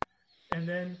players. And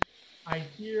then I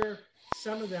hear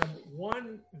some of them,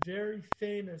 one very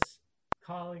famous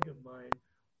colleague of mine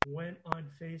went on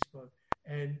Facebook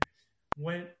and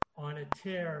went on a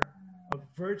tear of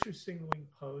virtue signaling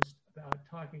post about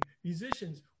talking,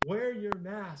 musicians, wear your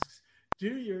masks,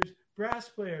 do your brass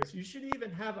players. You should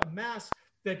even have a mask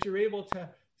that you're able to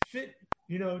fit,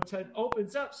 to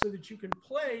opens up so that you can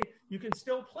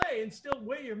still play and still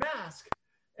wear your mask.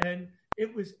 And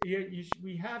it was,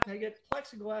 we have to get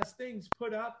plexiglass things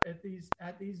put up at these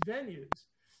venues,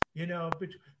 but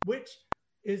which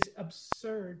is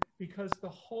absurd, because the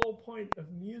whole point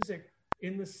of music,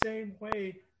 in the same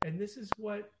way, and this is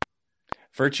what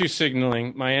virtue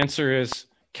signaling. My answer is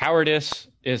cowardice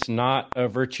is not a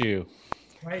virtue.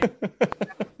 Right.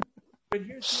 But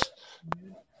here's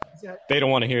that they don't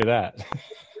want to hear that. They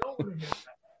don't want to hear that.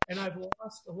 And I've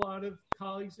lost a lot of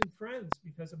colleagues and friends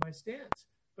because of my stance,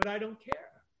 but I don't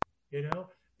care,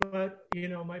 But,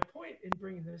 my point in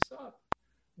bringing this up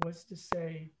was to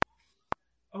say,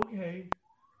 okay,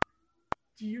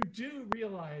 do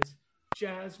realize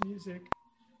jazz music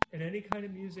and any kind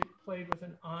of music played with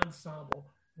an ensemble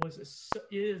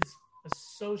is a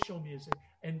social music,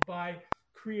 and by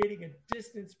creating a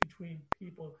distance between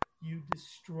people, you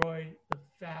destroy the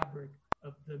fabric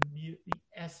of the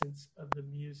essence of the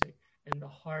music and the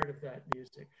heart of that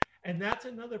music. And that's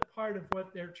another part of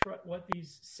what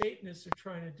these Satanists are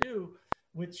trying to do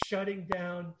with shutting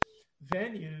down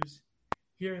venues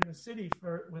here in the city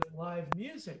with live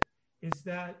music, is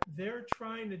that they're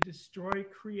trying to destroy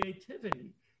creativity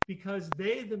because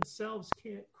they themselves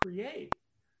can't create,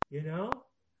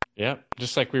 Yeah,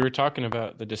 just like we were talking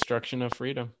about, the destruction of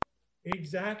freedom.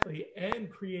 Exactly, and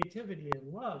creativity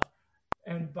and love.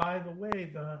 And by the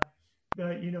way,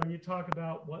 you talk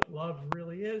about what love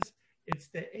really is. It's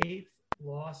the 8th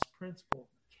lost principle,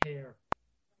 care.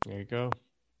 There you go.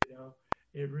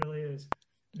 It really is.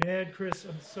 Man, Chris,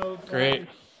 I'm so glad. Great.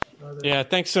 Yeah,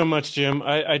 thanks so much, Jim.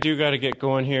 I do got to get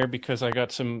going here because I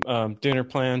got some dinner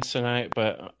plans tonight,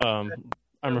 but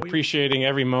I'm appreciating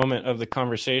every moment of the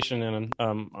conversation, and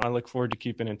I look forward to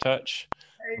keeping in touch.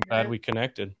 Hey, I'm glad we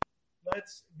connected.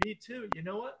 Me too. You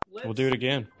know what? We'll do it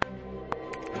again.